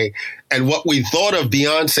Beyonce and what we thought of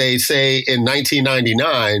Beyonce, say, in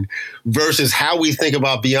 1999 versus how we think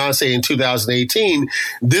about Beyonce in 2018,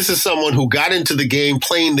 this is someone who got into the game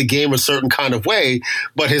playing the game a certain kind of way,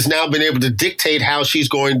 but has now been able to dictate how she's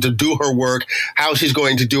going to do her work, how she's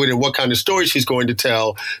going to do it, and what kind of story she's going to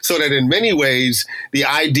tell, so that in many ways, the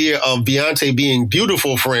idea of Beyonce being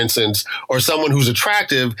beautiful, for instance, or someone who's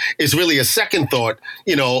attractive is really a second thought,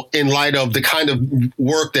 in light of the kind of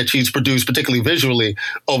work that she's produced, particularly visually,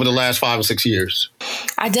 over the last 5 or 6 years.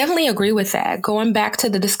 I definitely agree with that. Going back to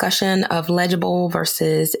the discussion of legible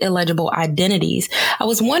versus illegible identities, I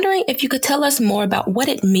was wondering if you could tell us more about what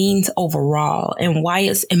it means overall and why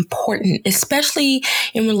it's important, especially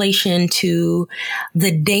in relation to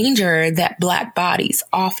the danger that Black bodies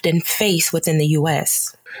often face within the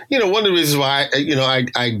U.S. One of the reasons why,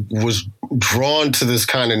 I was drawn to this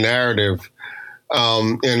kind of narrative,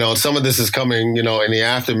 some of this is coming, in the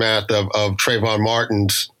aftermath of Trayvon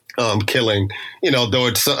Martin's killing, though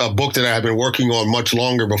it's a book that I have been working on much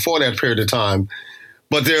longer before that period of time.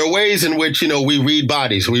 But there are ways in which, we read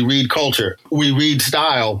bodies, we read culture, we read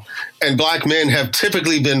style. And Black men have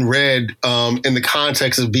typically been read in the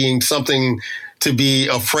context of being something to be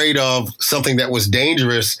afraid of, something that was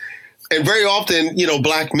dangerous. And very often,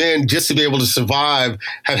 Black men, just to be able to survive,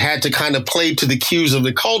 have had to kind of play to the cues of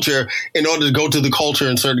the culture in order to go to the culture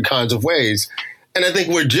in certain kinds of ways. And I think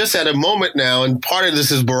we're just at a moment now, and part of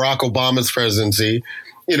this is Barack Obama's presidency.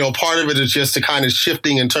 Part of it is just the kind of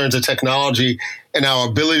shifting in terms of technology and our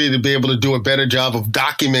ability to be able to do a better job of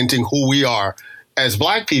documenting who we are as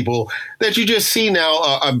Black people, that you just see now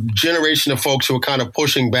a generation of folks who are kind of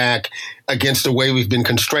pushing back against the way we've been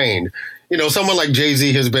constrained. Someone like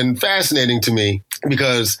Jay-Z has been fascinating to me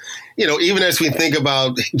because, even as we think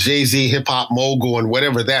about Jay-Z, hip hop mogul, and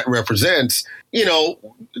whatever that represents,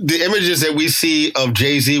 the images that we see of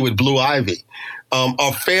Jay-Z with Blue Ivy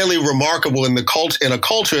are fairly remarkable in a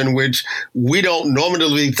culture in which we don't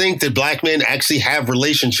normally think that Black men actually have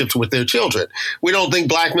relationships with their children. We don't think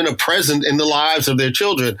Black men are present in the lives of their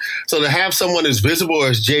children. So to have someone as visible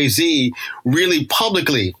as Jay-Z really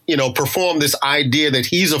publicly, perform this idea that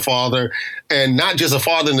he's a father, and not just a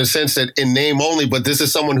father in the sense that in name only, but this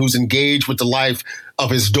is someone who's engaged with the life of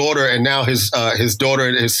his daughter and now his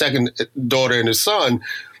daughter, his second daughter, and his son.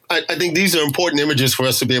 I think these are important images for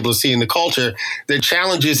us to be able to see in the culture that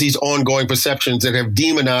challenges these ongoing perceptions that have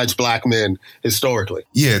demonized Black men historically.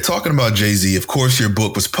 Yeah, talking about Jay-Z, of course, your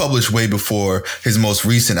book was published way before his most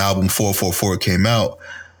recent album, 444, came out.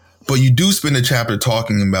 But you do spend a chapter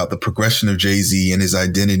talking about the progression of Jay-Z and his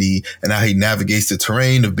identity and how he navigates the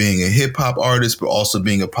terrain of being a hip hop artist, but also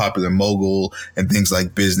being a popular mogul and things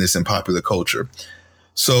like business and popular culture.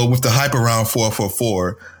 So with the hype around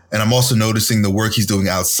 444, and I'm also noticing the work he's doing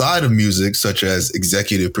outside of music, such as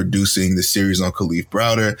executive producing the series on Khalif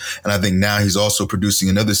Browder. And I think now he's also producing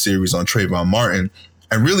another series on Trayvon Martin.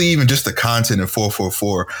 And really even just the content of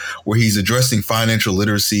 444, where he's addressing financial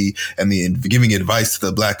literacy and giving advice to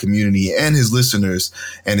the Black community and his listeners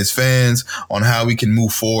and his fans on how we can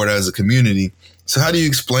move forward as a community. So how do you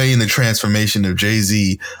explain the transformation of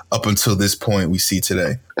Jay-Z up until this point we see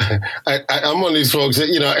today? I'm one of these folks that,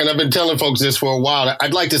 and I've been telling folks this for a while.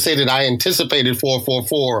 I'd like to say that I anticipated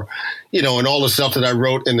 444, and all the stuff that I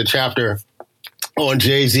wrote in the chapter on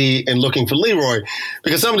Jay-Z and Looking for Leroy,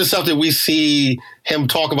 because some of the stuff that we see him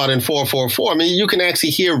talk about in 444, I mean, you can actually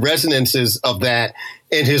hear resonances of that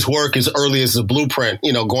in his work as early as The Blueprint,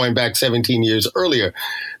 going back 17 years earlier.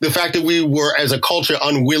 The fact that we were, as a culture,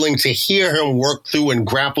 unwilling to hear him work through and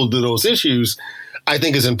grapple to those issues, I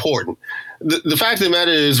think is important. The fact of the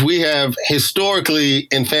matter is we have historically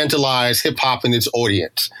infantilized hip-hop and its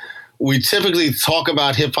audience. We typically talk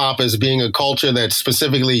about hip-hop as being a culture that's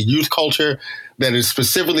specifically youth culture, that is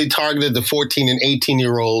specifically targeted to 14 and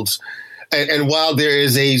 18-year-olds. And while there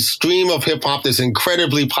is a stream of hip-hop that's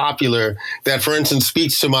incredibly popular that, for instance,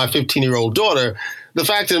 speaks to my 15-year-old daughter, the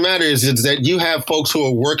fact of the matter is that you have folks who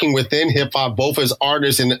are working within hip-hop, both as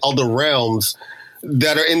artists and in other realms,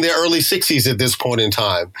 that are in their early 60s at this point in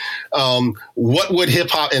time. What would hip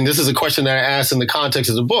hop, and this is a question that I asked in the context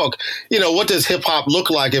of the book, what does hip hop look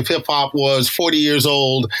like if hip hop was 40 years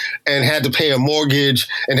old and had to pay a mortgage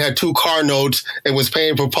and had 2 car notes and was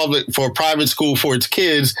paying for private school for its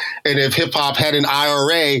kids? And if hip hop had an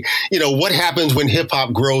IRA, what happens when hip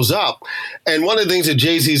hop grows up? And one of the things that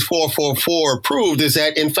Jay-Z's 444 proved is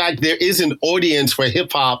that, in fact, there is an audience for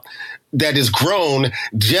hip hop that is grown,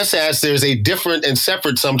 just as there's a different and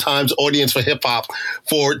separate sometimes audience for hip hop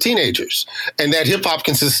for teenagers. And that hip hop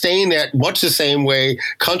can sustain that much the same way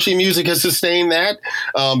country music has sustained that,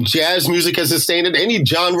 jazz music has sustained it. Any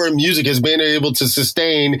genre of music has been able to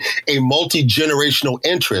sustain a multi-generational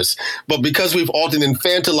interest. But because we've often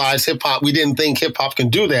infantilized hip hop, we didn't think hip hop can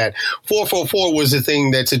do that. 444 was the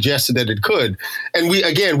thing that suggested that it could. And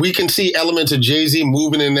we can see elements of Jay-Z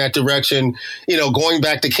moving in that direction, going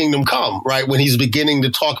back to Kingdom Come. Right, when he's beginning to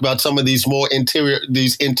talk about some of these more interior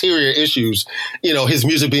issues, his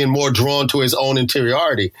music being more drawn to his own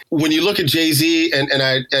interiority. When you look at Jay-Z and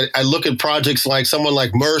I look at projects like someone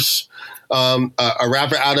like Merce, a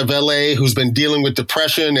rapper out of LA who's been dealing with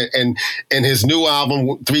depression, and his new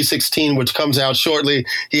album 316, which comes out shortly,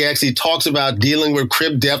 he actually talks about dealing with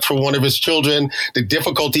crib death for one of his children, the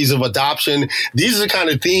difficulties of adoption. These are the kind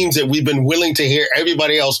of themes that we've been willing to hear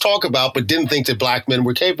everybody else talk about, but didn't think that Black men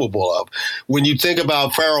were capable of. When you think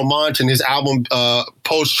about Pharoah Monch and his album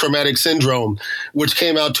Post-Traumatic Syndrome, which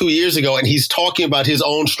came out 2 years ago, and he's talking about his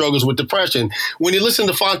own struggles with depression. When you listen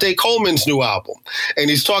to Fonte Coleman's new album, and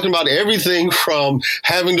he's talking about everything from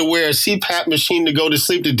having to wear a CPAP machine to go to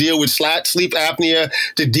sleep to deal with sleep apnea,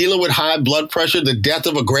 to dealing with high blood pressure, the death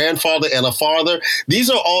of a grandfather and a father. These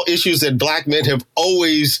are all issues that Black men have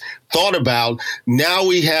always thought about. Now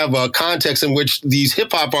we have a context in which these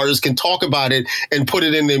hip hop artists can talk about it and put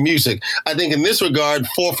it in their music. I think in this regard,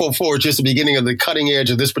 444 is just the beginning of the cutting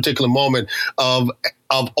edge of this particular moment of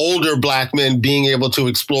older Black men being able to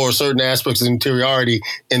explore certain aspects of interiority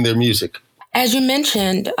in their music. As you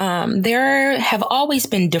mentioned, there have always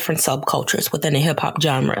been different subcultures within the hip hop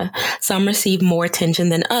genre. Some receive more attention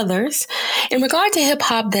than others. In regard to hip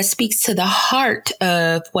hop that speaks to the heart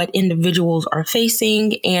of what individuals are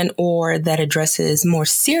facing and or that addresses more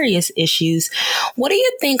serious issues, what do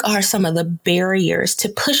you think are some of the barriers to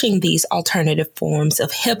pushing these alternative forms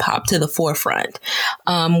of hip hop to the forefront?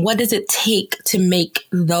 What does it take to make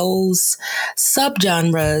those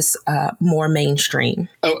subgenres more mainstream?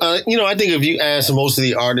 I think if you ask most of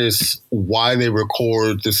the artists why they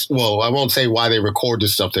record this, well, I won't say why they record the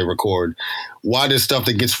stuff they record, why the stuff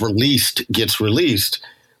that gets released.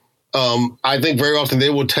 I think very often they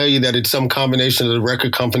will tell you that it's some combination of the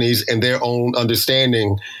record companies and their own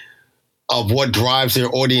understanding of what drives their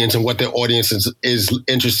audience and what their audience is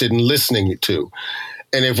interested in listening to.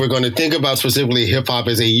 And if we're going to think about specifically hip hop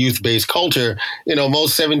as a youth-based culture,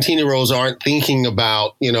 most 17-year-olds aren't thinking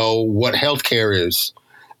about, what healthcare is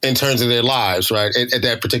in terms of their lives, right, at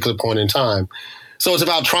that particular point in time. So it's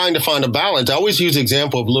about trying to find a balance. I always use the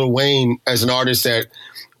example of Lil Wayne as an artist that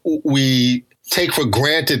we take for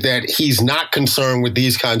granted that he's not concerned with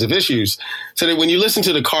these kinds of issues. So that when you listen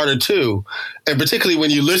to the Carter 2, and particularly when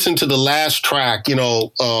you listen to the last track,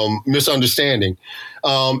 Misunderstanding,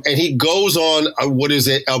 and he goes on,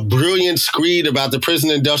 a brilliant screed about the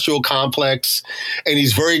prison industrial complex. And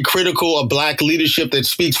he's very critical of Black leadership that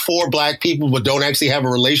speaks for Black people, but don't actually have a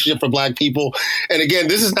relationship for Black people. And again,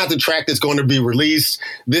 this is not the track that's going to be released.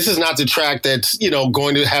 This is not the track that's,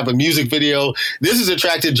 going to have a music video. This is a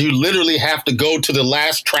track that you literally have to go to the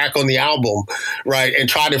last track on the album, right, and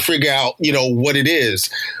try to figure out, what it is.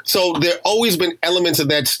 So there always been elements of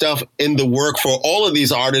that stuff in the work for all of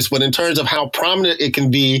these artists, but in terms of how prominent it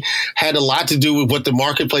can be, had a lot to do with what the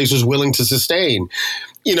marketplace was willing to sustain.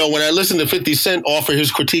 When I listen to 50 Cent offer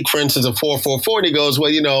his critique, for instance, of 444, he goes,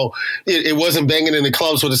 well, it wasn't banging in the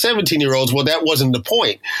clubs for the 17-year-olds. Well, that wasn't the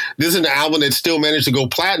point. This is an album that still managed to go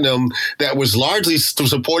platinum that was largely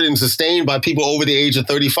supported and sustained by people over the age of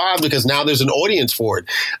 35 because now there's an audience for it.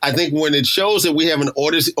 I think when it shows that we have an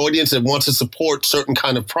audience that wants to support certain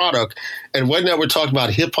kind of product, and whether or not we're talking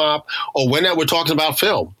about hip hop or whether or not we're talking about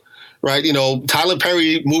film, right? Tyler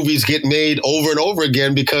Perry movies get made over and over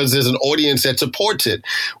again because there's an audience that supports it.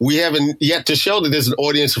 We haven't yet to show that there's an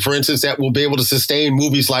audience, for instance, that will be able to sustain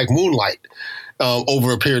movies like Moonlight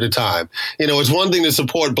over a period of time. It's one thing to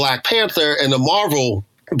support Black Panther and the Marvel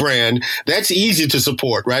brand. That's easy to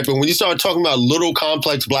support, right? But when you start talking about little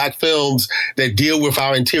complex Black films that deal with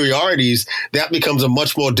our interiorities, that becomes a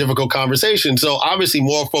much more difficult conversation. So obviously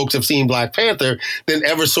more folks have seen Black Panther than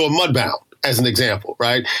ever saw Mudbound. as an example,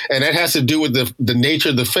 right? And that has to do with the nature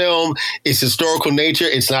of the film, its historical nature.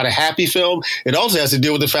 It's not a happy film. It also has to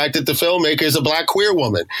do with the fact that the filmmaker is a Black queer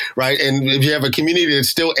woman, right? And if you have a community that's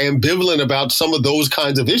still ambivalent about some of those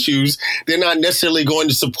kinds of issues, they're not necessarily going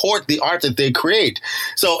to support the art that they create.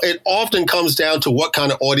 So it often comes down to what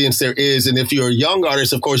kind of audience there is. And if you're a young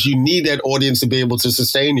artist, of course, you need that audience to be able to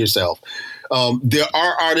sustain yourself. There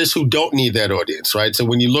are artists who don't need that audience, right? So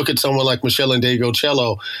when you look at someone like Michelle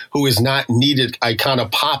Ndegeocello, who has not needed a kind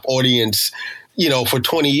of pop audience, for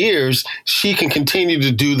 20 years, she can continue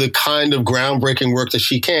to do the kind of groundbreaking work that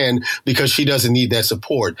she can because she doesn't need that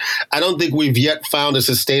support. I don't think we've yet found a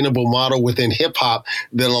sustainable model within hip hop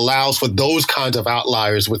that allows for those kinds of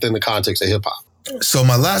outliers within the context of hip hop. So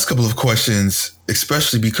my last couple of questions,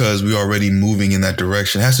 especially because we're already moving in that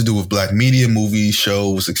direction, has to do with Black media, movies,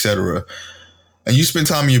 shows, etc. And you spend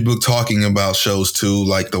time in your book talking about shows too,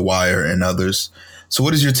 like The Wire and others. So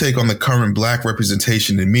what is your take on the current Black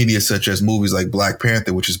representation in media, such as movies like Black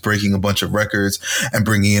Panther, which is breaking a bunch of records and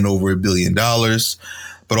bringing in over $1 billion,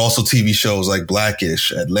 but also TV shows like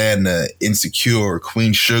Blackish, Atlanta, Insecure,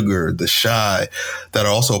 Queen Sugar, The Chi, that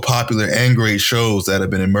are also popular and great shows that have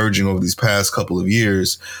been emerging over these past couple of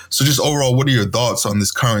years. So just overall, what are your thoughts on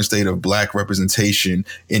this current state of Black representation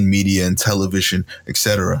in media and television,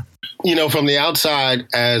 etc.? From the outside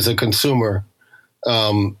as a consumer,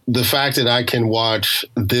 the fact that I can watch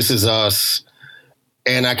This Is Us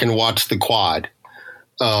and I can watch The Quad,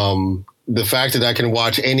 the fact that I can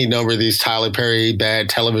watch any number of these Tyler Perry bad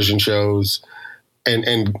television shows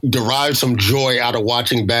and derive some joy out of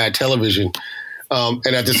watching bad television,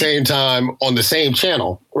 and at the same time on the same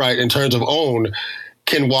channel, right, in terms of OWN,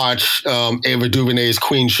 can watch Ava DuVernay's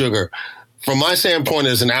Queen Sugar. From my standpoint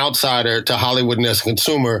as an outsider to Hollywood and as a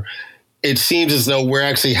consumer, it seems as though we're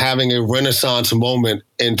actually having a renaissance moment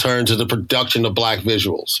in terms of the production of Black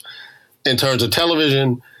visuals, in terms of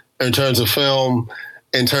television, in terms of film,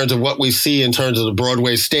 in terms of what we see in terms of the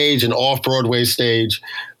Broadway stage and off-Broadway stage.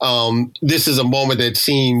 This is a moment that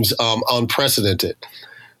seems unprecedented.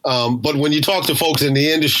 But when you talk to folks in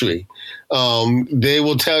the industry, they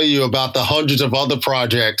will tell you about the hundreds of other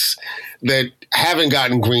projects that haven't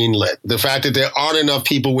gotten greenlit. The fact that there aren't enough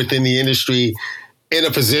people within the industry in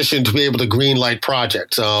a position to be able to greenlight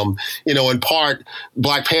projects. In part,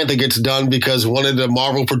 Black Panther gets done because one of the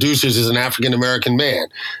Marvel producers is an African-American man.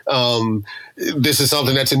 This is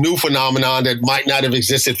something that's a new phenomenon that might not have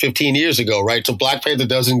existed 15 years ago, right? So Black Panther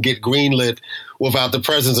doesn't get greenlit without the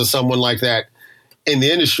presence of someone like that in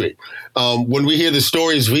the industry. When we hear the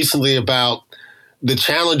stories recently about the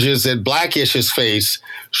challenges that Blackish has faced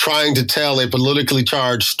trying to tell a politically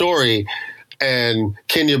charged story, and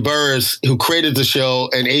Kenya Burris, who created the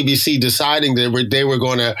show, and ABC deciding that they were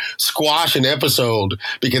going to squash an episode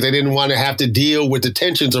because they didn't want to have to deal with the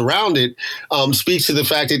tensions around it, speaks to the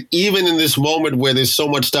fact that even in this moment where there's so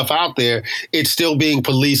much stuff out there, it's still being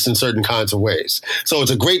policed in certain kinds of ways. So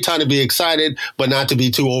it's a great time to be excited, but not to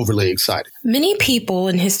be too overly excited. Many people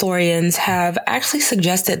and historians have actually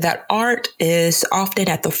suggested that art is often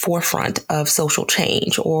at the forefront of social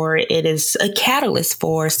change, or it is a catalyst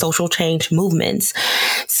for social change movements.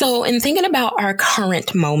 So in thinking about our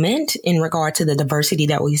current moment in regard to the diversity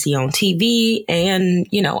that we see on TV and,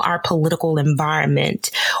 our political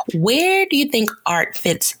environment, where do you think art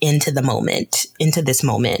fits into this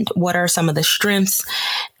moment? What are some of the strengths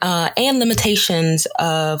and limitations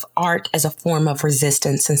of art as a form of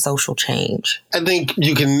resistance and social change? I think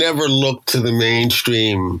you can never look to the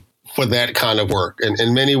mainstream for that kind of work. And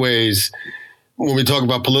in many ways, when we talk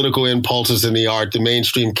about political impulses in the art, the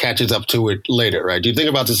mainstream catches up to it later, right? You think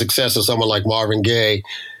about the success of someone like Marvin Gaye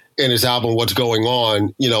and his album, What's Going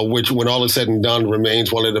On, which when all is said and done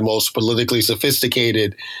remains one of the most politically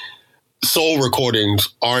sophisticated soul recordings,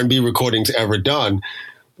 R&B recordings ever done.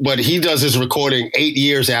 But he does his recording 8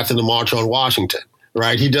 years after the March on Washington,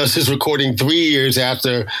 right? He does his recording 3 years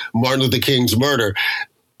after Martin Luther King's murder.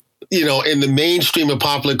 In the mainstream of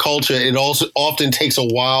popular culture, it also often takes a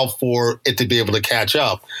while for it to be able to catch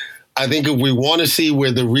up. I think if we want to see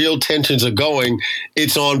where the real tensions are going,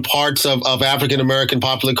 it's on parts of African-American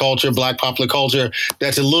popular culture, Black popular culture,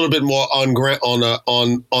 that's a little bit more on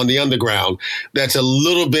the underground, that's a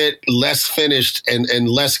little bit less finished and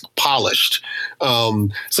less polished.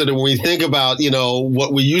 So that when we think about,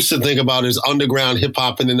 what we used to think about as underground hip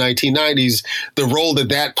hop in the 1990s, the role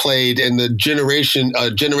that played in the generation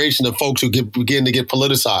of folks who begin to get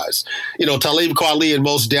politicized. Talib Kweli and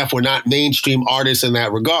Mos Def were not mainstream artists in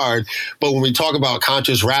that regard, regard. But when we talk about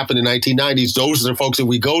conscious rap in the 1990s, those are the folks that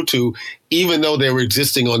we go to, even though they were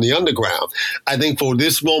existing on the underground. I think for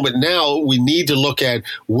this moment now, we need to look at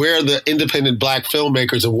where the independent Black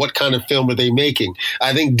filmmakers and what kind of film are they making.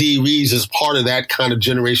 I think Dee Rees is part of that kind of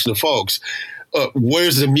generation of folks.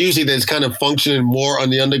 Where's the music that's kind of functioning more on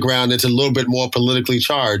the underground that's a little bit more politically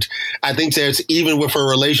charged? I think that's even with her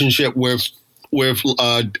relationship with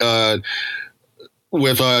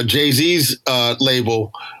Jay-Z's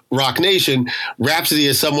label, Rock Nation. Rhapsody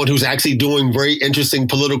is someone who's actually doing very interesting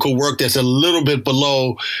political work that's a little bit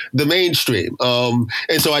below the mainstream. And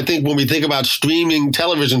so I think when we think about streaming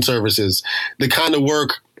television services, the kind of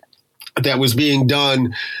work that was being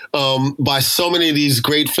done by so many of these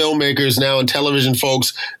great filmmakers now and television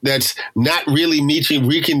folks that's not really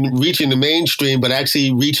reaching the mainstream, but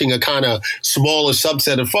actually reaching a kind of smaller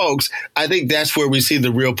subset of folks, I think that's where we see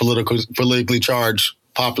the real politically charged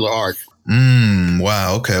popular art.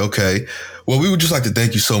 Wow. Okay. Well, we would just like to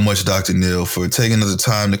thank you so much, Dr. Neal, for taking the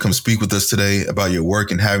time to come speak with us today about your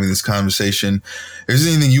work and having this conversation. Is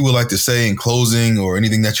there anything you would like to say in closing, or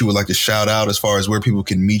anything that you would like to shout out as far as where people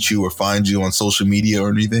can meet you or find you on social media or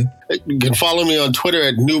anything? You can follow me on Twitter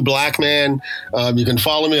at New Black Man. You can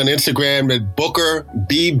follow me on Instagram at Booker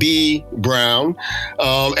BB Brown.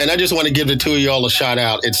 And I just want to give the two of y'all a shout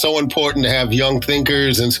out. It's so important to have young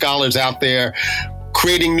thinkers and scholars out there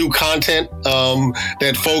creating new content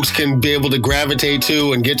that folks can be able to gravitate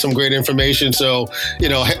to and get some great information. So,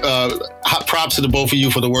 props to the both of you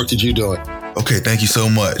for the work that you're doing. Okay, thank you so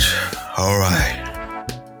much. All right.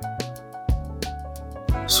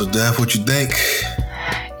 So, Daph, what you think?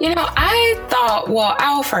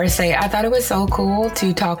 I'll first say, I thought it was so cool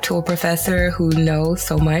to talk to a professor who knows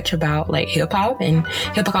so much about like hip hop,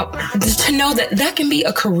 to know that that can be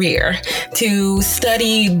a career, to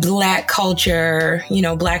study Black culture,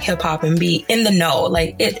 Black hip hop, and be in the know.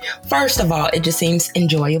 Like it, first of all, it just seems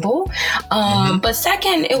enjoyable. But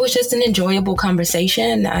second, it was just an enjoyable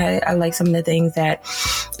conversation. I like some of the things that,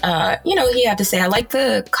 he had to say. I like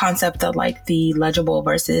the concept of like the legible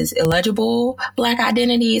versus illegible Black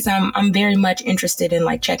identities. I'm very much interested in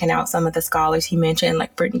like checking out some of the scholars he mentioned,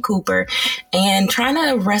 like Brittany Cooper, and trying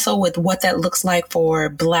to wrestle with what that looks like for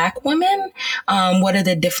Black women. What are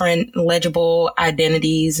the different legible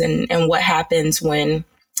identities and what happens when,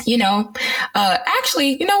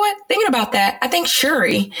 actually, you know what? Thinking about that, I think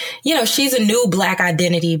Shuri, she's a new Black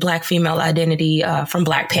identity, Black female identity from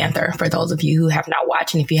Black Panther, for those of you who have not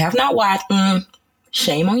watched. And if you have not watched,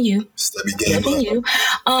 shame on you. Shame on you.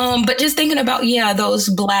 But just thinking about, those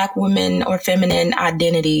Black women or feminine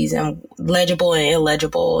identities and legible and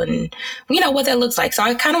illegible and, what that looks like. So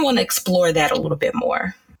I kind of want to explore that a little bit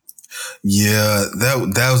more. Yeah,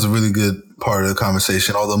 that was a really good part of the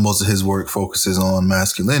conversation, although most of his work focuses on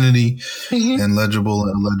masculinity and legible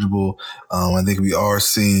and illegible. I think we are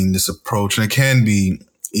seeing this approach, and it can be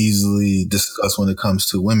easily discussed when it comes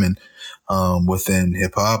to women within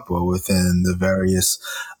hip hop or within the various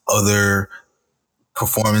other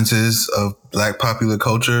performances of Black popular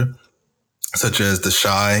culture, such as The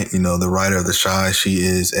Shy. The writer of The Shy, she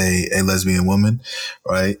is a lesbian woman,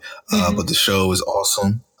 right? But the show is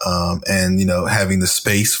awesome. And having the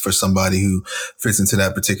space for somebody who fits into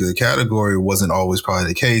that particular category wasn't always probably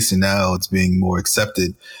the case. And now it's being more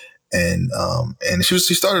accepted. And she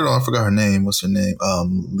started on, I forgot her name. What's her name?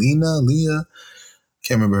 Leah.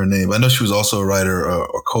 Can't remember her name. But I know she was also a writer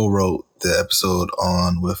or co-wrote the episode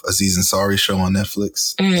with Aziz Ansari's show on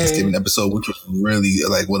Netflix, Thanksgiving episode, which was really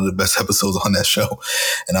like one of the best episodes on that show.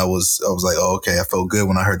 And I was like, oh, okay. I felt good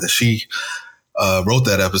when I heard that she wrote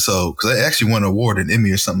that episode, because I actually won an award, an Emmy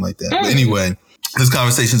or something like that. But anyway, those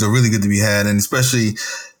conversations are really good to be had. And especially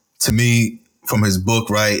to me, from his book,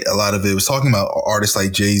 right, a lot of it was talking about artists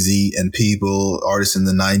like Jay-Z and people, artists in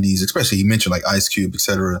the 90s, especially he mentioned like Ice Cube,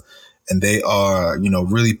 etc. And they are,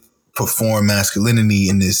 really perform masculinity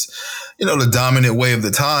in this, the dominant way of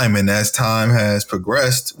the time. And as time has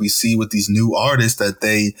progressed, we see with these new artists that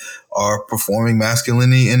they are performing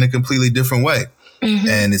masculinity in a completely different way.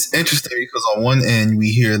 And it's interesting because on one end, we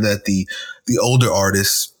hear that the older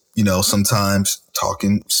artists, sometimes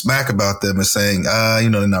talking smack about them and saying,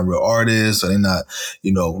 they're not real artists, or they're not,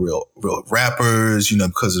 real rappers,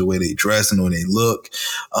 because of the way they dress and the way they look.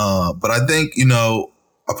 But I think,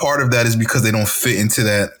 a part of that is because they don't fit into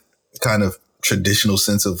that kind of traditional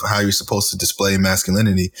sense of how you're supposed to display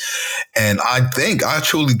masculinity. And I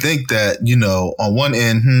truly think that, on one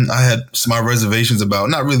end, I had my reservations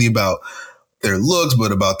about, not really about their looks,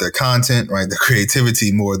 but about their content, right? Their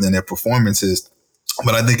creativity more than their performances.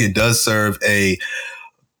 But I think it does serve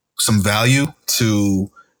some value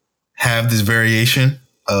to have this variation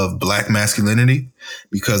of Black masculinity,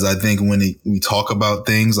 because I think when we talk about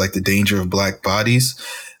things like the danger of Black bodies,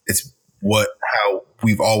 it's how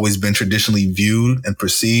we've always been traditionally viewed and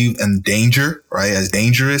perceived, and danger, right, as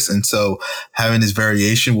dangerous. And so having this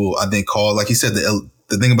variation will, I think, call, like you said,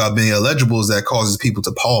 the thing about being illegible is that causes people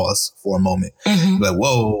to pause for a moment. Mm-hmm. Like,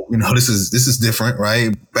 whoa, this is different,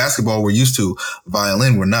 right? Basketball, we're used to.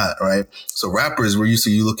 Violin, we're not, right? So rappers, we're used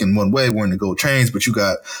to you looking one way, wearing the gold chains, but you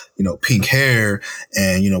got, pink hair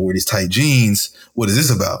and, wear these tight jeans. What is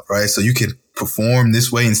this about, right? So you could perform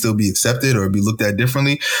this way and still be accepted or be looked at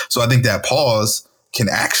differently. So I think that pause can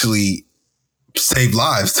actually save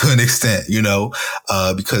lives to an extent,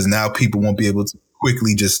 because now people won't be able to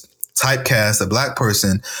quickly just typecast a Black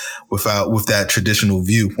person with that traditional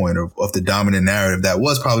viewpoint of the dominant narrative that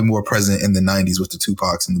was probably more present in the 90s with the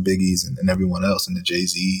Tupacs and the Biggies and everyone else and the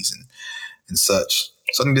Jay-Z's and such.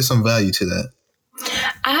 So I think there's some value to that.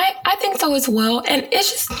 I think so as well. And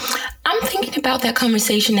it's just, I'm thinking about that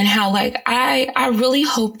conversation and how, like, I really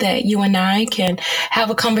hope that you and I can have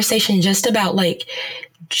a conversation just about, like,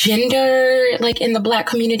 gender, like in the Black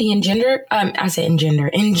community and gender, I say in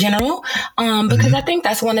general, because I think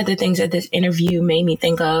that's one of the things that this interview made me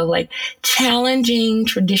think of, like challenging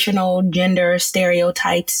traditional gender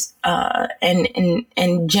stereotypes,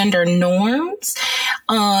 and gender norms,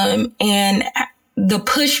 and the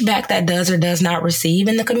pushback that does or does not receive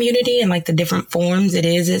in the community and like the different forms it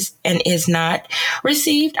is and is not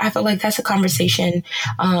received. I feel like that's a conversation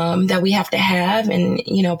that we have to have. And,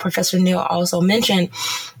 Professor Neal also mentioned,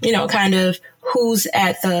 kind of who's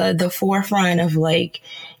at the forefront of like,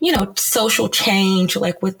 social change,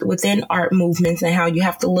 like within art movements, and how you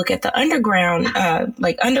have to look at the underground, and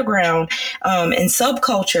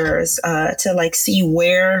subcultures to like see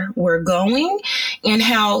where we're going, and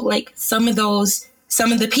how like some of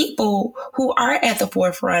the people who are at the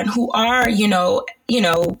forefront, who are,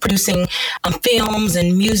 producing films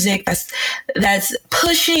and music that's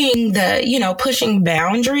pushing pushing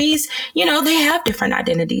boundaries, they have different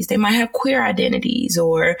identities. They might have queer identities,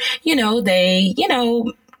 or, they,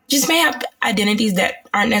 just may have identities that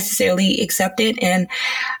aren't necessarily accepted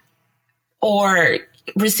or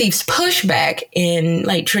receives pushback in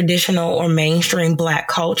like traditional or mainstream Black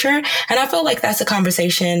culture. And I feel like that's a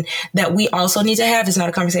conversation that we also need to have. It's not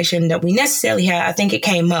a conversation that we necessarily have. I think it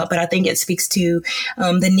came up, but I think it speaks to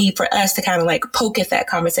the need for us to kind of like poke at that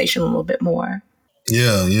conversation a little bit more.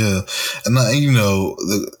 Yeah. And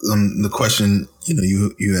the question,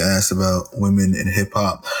 you asked about women in hip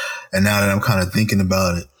hop, and now that I'm kind of thinking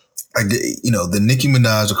about it, the Nicki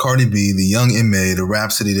Minaj, the Cardi B, the Young M.A., the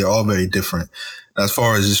Rhapsody, they're all very different. As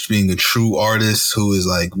far as just being a true artist who is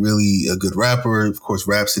like really a good rapper, of course,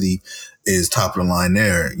 Rhapsody is top of the line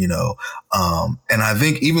there, and I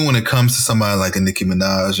think even when it comes to somebody like a Nicki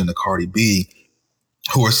Minaj and a Cardi B,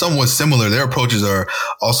 who are somewhat similar, their approaches are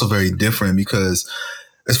also very different, because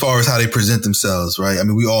as far as how they present themselves, right? I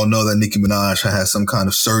mean, we all know that Nicki Minaj has some kind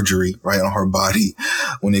of surgery, right, on her body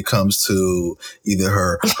when it comes to either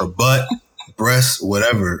her butt, breasts,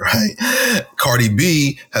 whatever, right? Cardi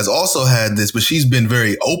B has also had this, but she's been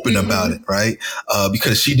very open about it, right?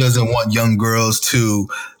 Because she doesn't want young girls to,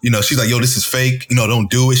 she's like, yo, this is fake.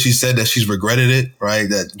 Don't do it. She said that she's regretted it, right?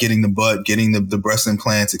 That getting the butt, getting the breast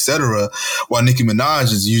implants, etc. While Nicki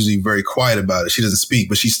Minaj is usually very quiet about it. She doesn't speak,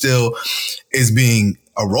 but she still is being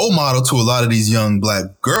a role model to a lot of these young Black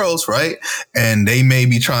girls, right? And they may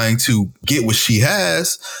be trying to get what she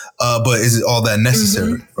has, but is it all that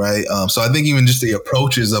necessary, right? So I think even just the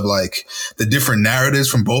approaches of like the different narratives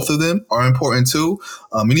from both of them are important too.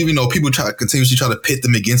 And even though people continuously try to pit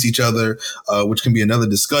them against each other, which can be another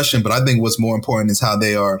discussion, but I think what's more important is how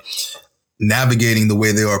they are navigating the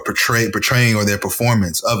way they are portraying or their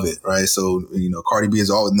performance of it, right? So, Cardi B is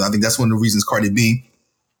always, I think that's one of the reasons Cardi B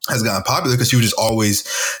has gotten popular, because she was just always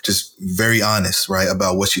just very honest, right,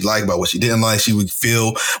 about what she liked, about what she didn't like. She would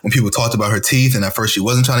feel when people talked about her teeth, and at first she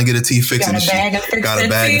wasn't trying to get her teeth fixed, and she got a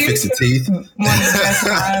bag and fixed the teeth.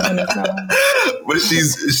 But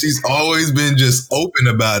she's always been just open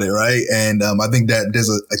about it, right? And I think that there's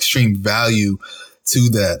an extreme value to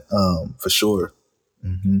that, for sure.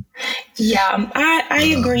 Mm-hmm. Yeah,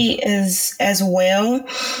 I agree as well.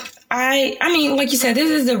 I mean, like you said, this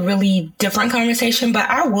is a really different conversation, but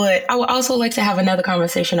I would also like to have another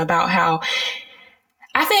conversation about how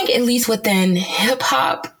I think, at least within hip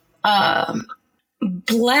hop,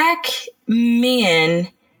 Black men,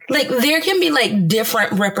 like there can be like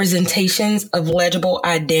different representations of legible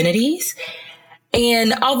identities.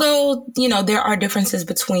 And although, there are differences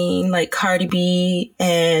between like Cardi B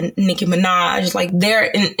and Nicki Minaj, like they're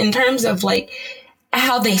in terms of like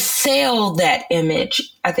how they sell that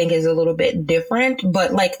image, I think, is a little bit different,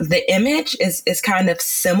 but like the image is kind of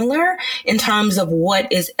similar in terms of what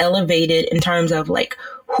is elevated in terms of like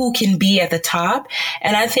who can be at the top.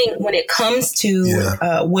 And I think when it comes to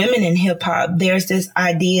women in hip hop, there's this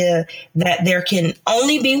idea that there can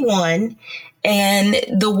only be one. And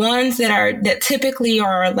the ones that typically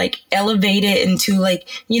are like elevated into like,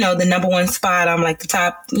 you know, the number one spot on like the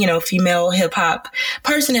top, you know, female hip hop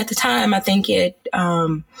person at the time, I think it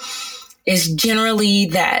is generally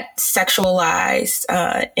that sexualized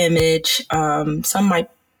image. Some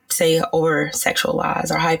might say over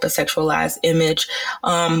sexualized or hypersexualized image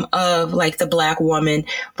of like the Black woman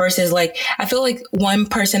versus like, I feel like one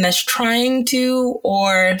person that's trying to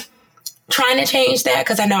change that,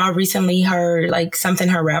 because I know I recently heard like something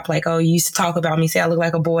her rap like, oh, you used to talk about me, say I look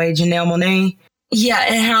like a boy, Janelle Monáe. Yeah,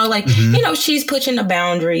 and how like, you know, she's pushing the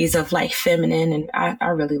boundaries of like feminine, and I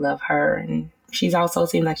really love her. And she's also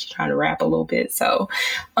seemed like she's trying to rap a little bit. So,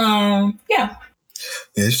 yeah. Yeah,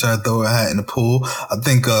 she's trying to throw her hat in the pool. I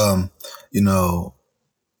think, you know,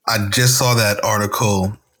 I just saw that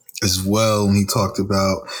article as well when he talked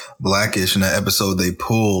about Blackish in that episode they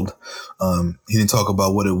pulled. He didn't talk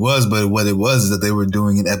about what it was, but what it was is that they were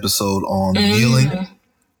doing an episode on kneeling,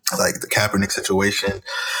 like the Kaepernick situation.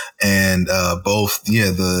 And both,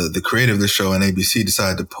 the creator of the show and ABC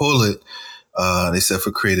decided to pull it. They said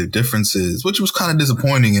for creative differences, which was kind of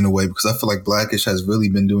disappointing in a way, because I feel like Blackish has really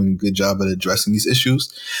been doing a good job at addressing these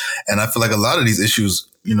issues. And I feel like a lot of these issues,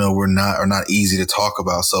 you know, are not easy to talk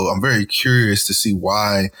about. So I'm very curious to see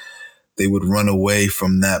why they would run away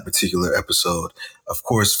from that particular episode. Of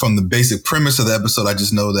course, from the basic premise of the episode, I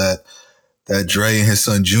just know that Dre and his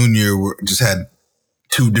son Junior just had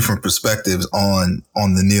two different perspectives on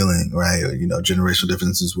the kneeling, right? Or, you know, generational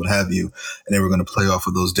differences, what have you. And they were going to play off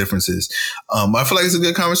of those differences. I feel like it's a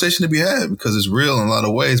good conversation to be had because it's real in a lot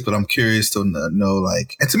of ways, but I'm curious to know,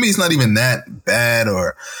 like, and to me, it's not even that bad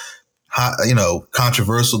or, you know,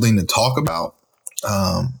 controversial thing to talk about.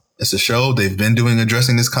 It's a show. They've been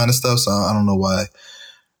addressing this kind of stuff. So I don't know why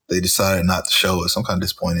they decided not to show us. I'm kind of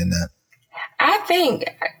disappointed in that.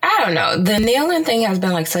 I don't know. The kneeling thing has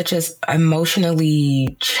been like such an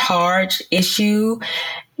emotionally charged issue.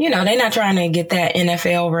 You know, they're not trying to get that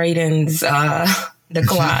NFL ratings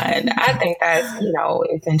decline. I think that's, you know,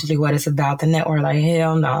 essentially what it's about. The network, like,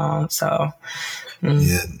 hell no. So,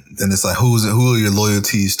 yeah. Then it's like, who are your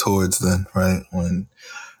loyalties towards then, right? When,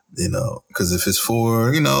 you know, because if it's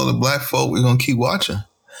for, you know, the Black folk, we're going to keep watching,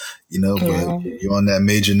 you know, but you're on that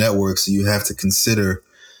major network, so you have to consider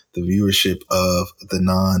the viewership of the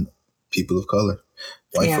non-people of color,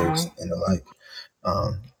 white folks and the like.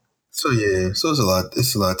 So it's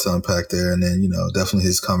a lot to unpack there. And then, you know, definitely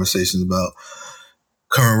his conversations about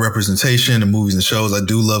current representation in movies and shows. I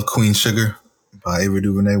do love Queen Sugar by Ava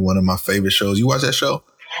DuVernay, one of my favorite shows. You watch that show?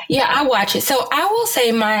 Yeah, I watch it. So I will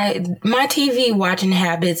say my TV watching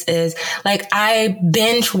habits is like I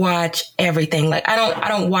binge watch everything. Like I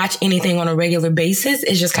don't watch anything on a regular basis.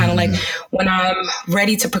 It's just kind of like when I'm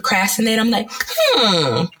ready to procrastinate, I'm like,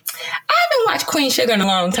 I haven't watched Queen Sugar in a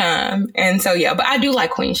long time. And so, yeah, but I do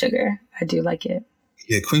like Queen Sugar. I do like it.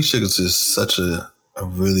 Yeah, Queen Sugar is just such a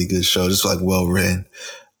really good show. Just like well written.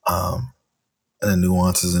 And the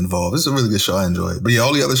nuances involved. It's a really good show. I enjoy it. But yeah,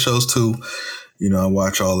 all the other shows too. You know, I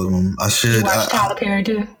watch all of them. I should. You watch Tyler Perry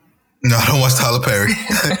too? No, I don't watch Tyler Perry.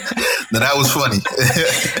 No, that was funny.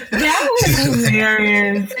 That was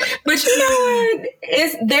hilarious. But you know what?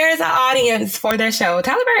 There's an audience for that show.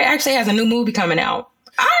 Tyler Perry actually has a new movie coming out.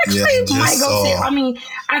 I actually might go see it. I mean,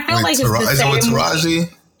 I feel like it's the same movie.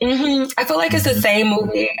 I feel like it's the same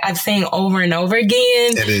movie I've seen over and over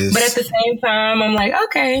again. It is. But at the same time, I'm like,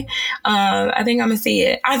 okay, I think I'm going to see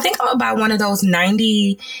it. I think I'm going to buy one of those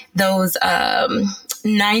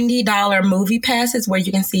 $90 movie passes where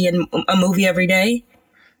you can see a movie every day.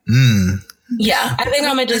 Yeah, I think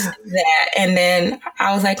I'm going to just do that. And then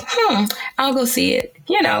I was like, I'll go see it,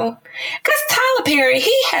 you know. Because Tyler Perry,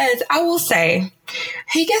 I will say,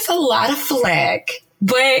 he gets a lot of flack.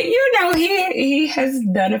 But, you know, he has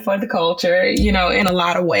done it for the culture, you know, in a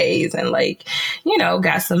lot of ways and, like, you know,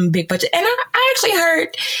 got some big budget. And I actually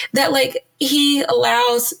heard that, like, he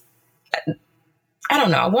allows, I don't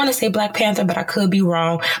know, I want to say Black Panther, but I could be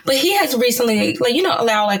wrong. But he has recently, like, you know,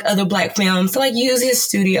 allowed, like, other Black films to, like, use his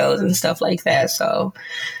studios and stuff like that. So.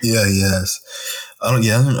 Yeah, yes. I don't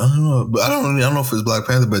know. But I don't know if it's Black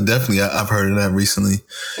Panther, but definitely I've heard of that recently.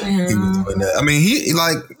 He was doing that. I mean, he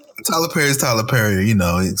like... Tyler Perry is Tyler Perry, you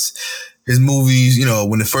know, it's his movies, you know,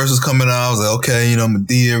 when it first was coming out, I was like, okay, you know,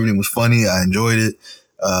 Medea, everything was funny. I enjoyed it.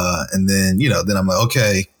 And then, then I'm like,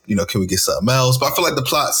 okay, can we get something else? But I feel like the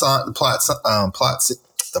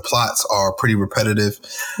plots are pretty repetitive.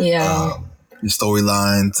 Yeah. The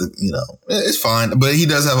storylines, it's fine. But he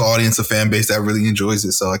does have an audience, a fan base that really enjoys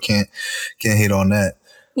it. So I can't hate on that.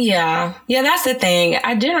 Yeah. Yeah, that's the thing.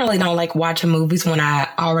 I generally don't like watching movies when I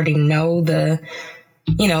already know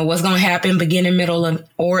what's going to happen, beginning, middle, and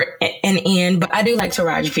end. But I do like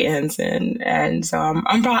Taraji Henson, and so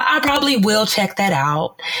I probably will check that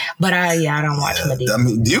out. But I don't watch Medea. I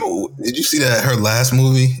mean, did you see that her last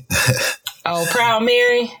movie? Oh, Proud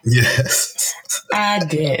Mary? Yes. I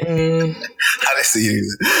didn't. I didn't see it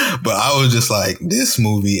either. But I was just like, this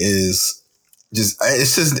movie is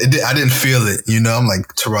I didn't feel it, I'm like,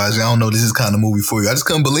 Taraji, I don't know, this is kind of movie for you. I just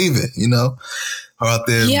couldn't believe it, her out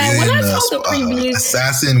there being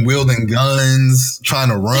assassin, wielding guns, trying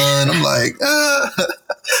to run. I'm like, I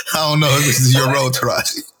don't know if this is your role,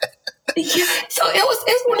 Taraji. Yeah, so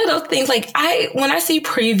it's one of those things. Like when I see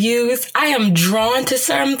previews, I am drawn to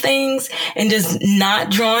certain things and just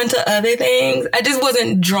not drawn to other things. I just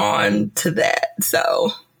wasn't drawn to that.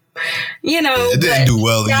 So, it didn't do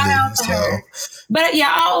well either. So. But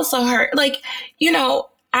yeah, I also heard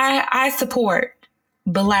I support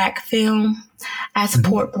Black film. I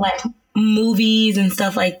support Black movies and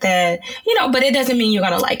stuff like that. But it doesn't mean you're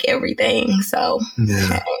gonna like everything. So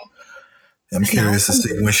yeah. I'm curious to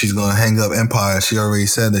see when she's going to hang up Empire. She already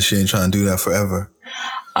said that she ain't trying to do that forever.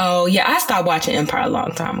 Oh, yeah. I stopped watching Empire a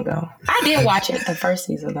long time ago. I did watch it the first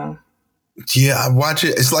season, though. Yeah, I watch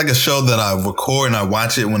it. It's like a show that I record and I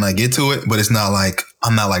watch it when I get to it, but it's not like,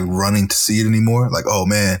 I'm not like running to see it anymore. Like, oh,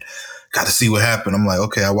 man, got to see what happened. I'm like,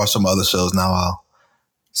 okay, I watch some other shows. Now I'll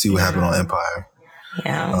see what happened on Empire.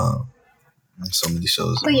 Yeah. So many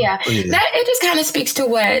shows. But yeah, that it just kind of speaks to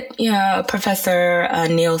what Professor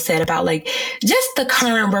Neal said about like just the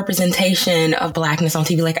current representation of Blackness on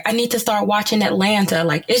TV. Like I need to start watching Atlanta.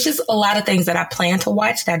 Like it's just a lot of things that I plan to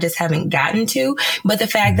watch that I just haven't gotten to. But the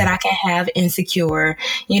fact that I can have Insecure,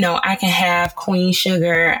 I can have Queen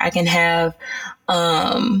Sugar, I can have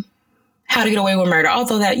How to Get Away with Murder.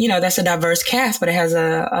 Although that that's a diverse cast, but it has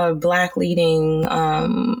a Black leading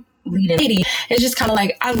lady. It's just kind of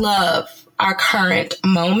like I love our current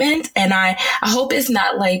moment. And I hope it's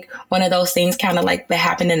not like one of those things kind of like that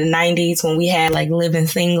happened in the 90s when we had like Living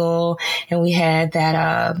Single and we had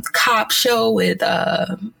that cop show with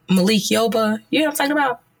Malik Yoba. You know what I'm talking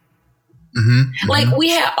about? Mm-hmm. Like we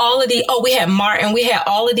had all of we had Martin, we had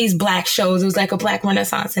all of these Black shows. It was like a Black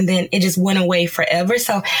Renaissance and then it just went away forever.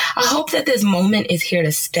 So I hope that this moment is here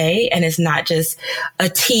to stay and it's not just a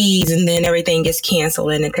tease and then everything gets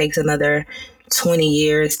canceled and it takes another 20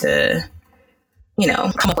 years to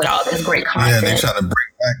come up with all this great content. Yeah, they're trying to bring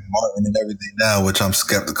back Martin and everything now, which I'm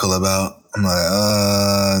skeptical about. I'm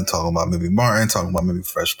like, talking about maybe Martin, talking about maybe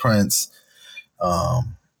Fresh Prince.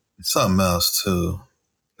 Something else too.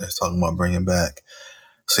 They're talking about bringing back.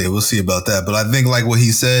 So yeah, we'll see about that. But I think like what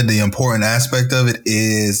he said, the important aspect of it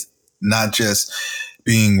is not just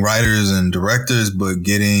being writers and directors, but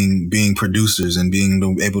being producers and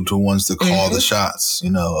being able to ones to call the shots,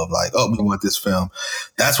 of like, oh, we want this film.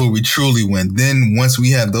 That's where we truly win. Then once we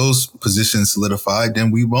have those positions solidified, then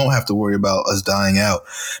we won't have to worry about us dying out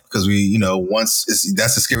because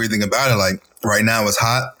that's the scary thing about it. Like right now it's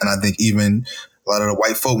hot. And I think even a lot of the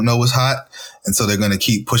white folk know it's hot. And so they're going to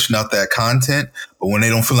keep pushing out that content. But when they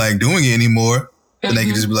don't feel like doing it anymore, then they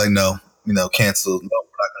can just be like, no, cancel. No,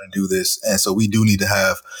 we're not going to do this. And so we do need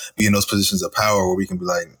to be in those positions of power where we can be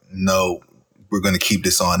like, no, we're going to keep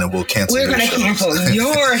this on and we'll cancel. We're going to cancel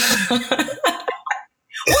yours. Well,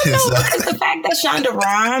 no, because the fact that Shonda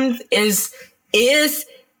Rhimes is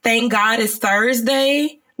thank God it's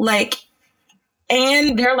Thursday, like,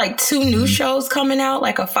 and there are like 2 new shows coming out,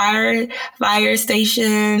 like a fire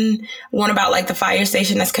station, one about like the fire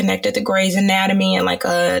station that's connected to Grey's Anatomy and like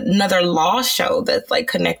another law show that's like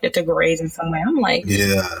connected to Grey's in some way. I'm like,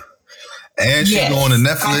 yeah. And she's going to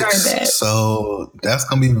Netflix. So that's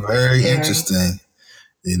going to be very interesting,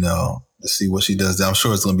 to see what she does. I'm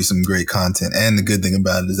sure it's going to be some great content. And the good thing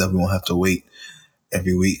about it is that we won't have to wait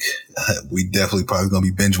every week. We definitely probably going to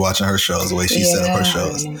be binge watching her shows the way she set up her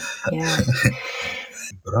shows. Yeah.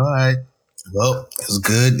 But all right. Well, it was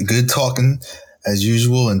good talking as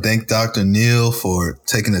usual. And thank Dr. Neal for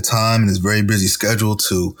taking the time in his very busy schedule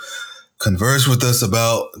to converse with us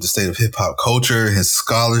about the state of hip hop culture, his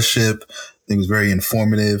scholarship. I think it was very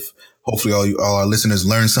informative. Hopefully all our listeners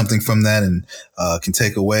learn something from that and can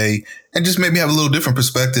take away and just maybe have a little different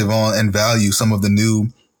perspective on and value some of the new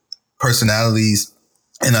personalities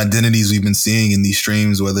and identities we've been seeing in these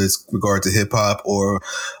streams, whether it's regard to hip hop or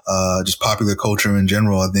just popular culture in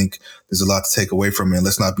general. I think there's a lot to take away from it.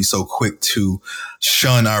 Let's not be so quick to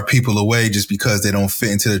shun our people away just because they don't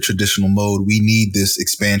fit into the traditional mode. We need this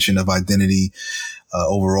expansion of identity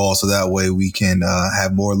overall, so that way we can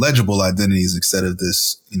have more legible identities instead of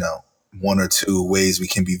this, one or two ways we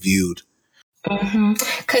can be viewed.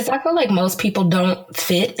 Because I feel like most people don't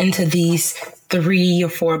fit into these 3 or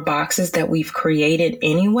 4 boxes that we've created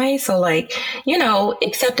anyway. So like,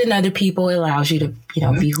 accepting other people allows you to,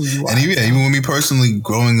 be who you are. And even with me personally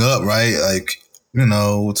growing up, right? Like,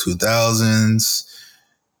 2000s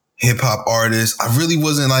hip hop artists, I really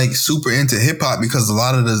wasn't like super into hip hop because a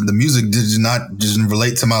lot of the music didn't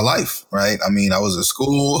relate to my life, right? I mean, I was in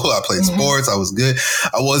school, I played sports, I was good.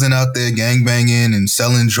 I wasn't out there gangbanging and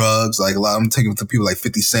selling drugs like a lot. I'm thinking to people like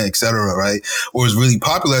 50 Cent, et cetera, right? Or was really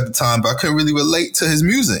popular at the time, but I couldn't really relate to his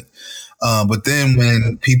music. But then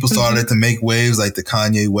when people started to make waves like the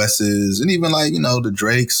Kanye Wests and even like, the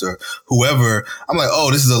Drakes or whoever, I'm like,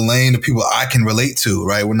 oh, this is a lane of people I can relate to,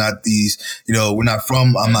 right? We're not these, I'm not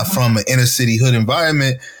from an inner city hood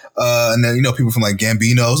environment. And then, people from like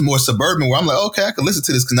Gambino, it's more suburban where I'm like, okay, I can listen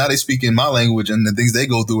to this because now they speak in my language and the things they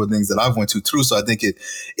go through are things that I've went through. So I think it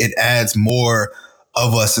adds more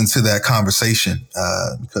of us into that conversation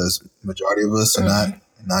because majority of us are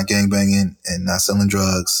not gangbanging and not selling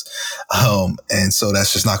drugs. And so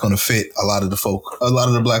that's just not going to fit a lot of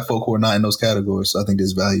the black folk who are not in those categories. So I think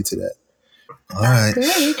there's value to that. All right.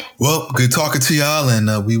 Great. Well, good talking to y'all,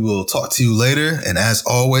 and we will talk to you later. And as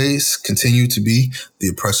always, continue to be the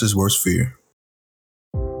oppressor's worst fear.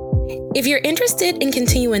 If you're interested in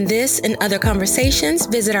continuing this and other conversations,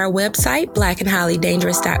 visit our website,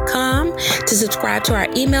 blackandhighlydangerous.com, to subscribe to our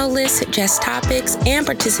email list, suggest topics, and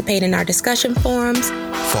participate in our discussion forums.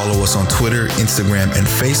 Follow us on Twitter, Instagram, and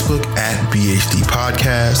Facebook at BHD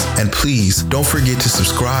Podcast. And please don't forget to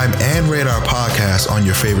subscribe and rate our podcast on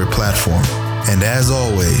your favorite platform. And as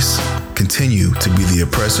always, continue to be the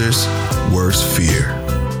oppressor's worst fear.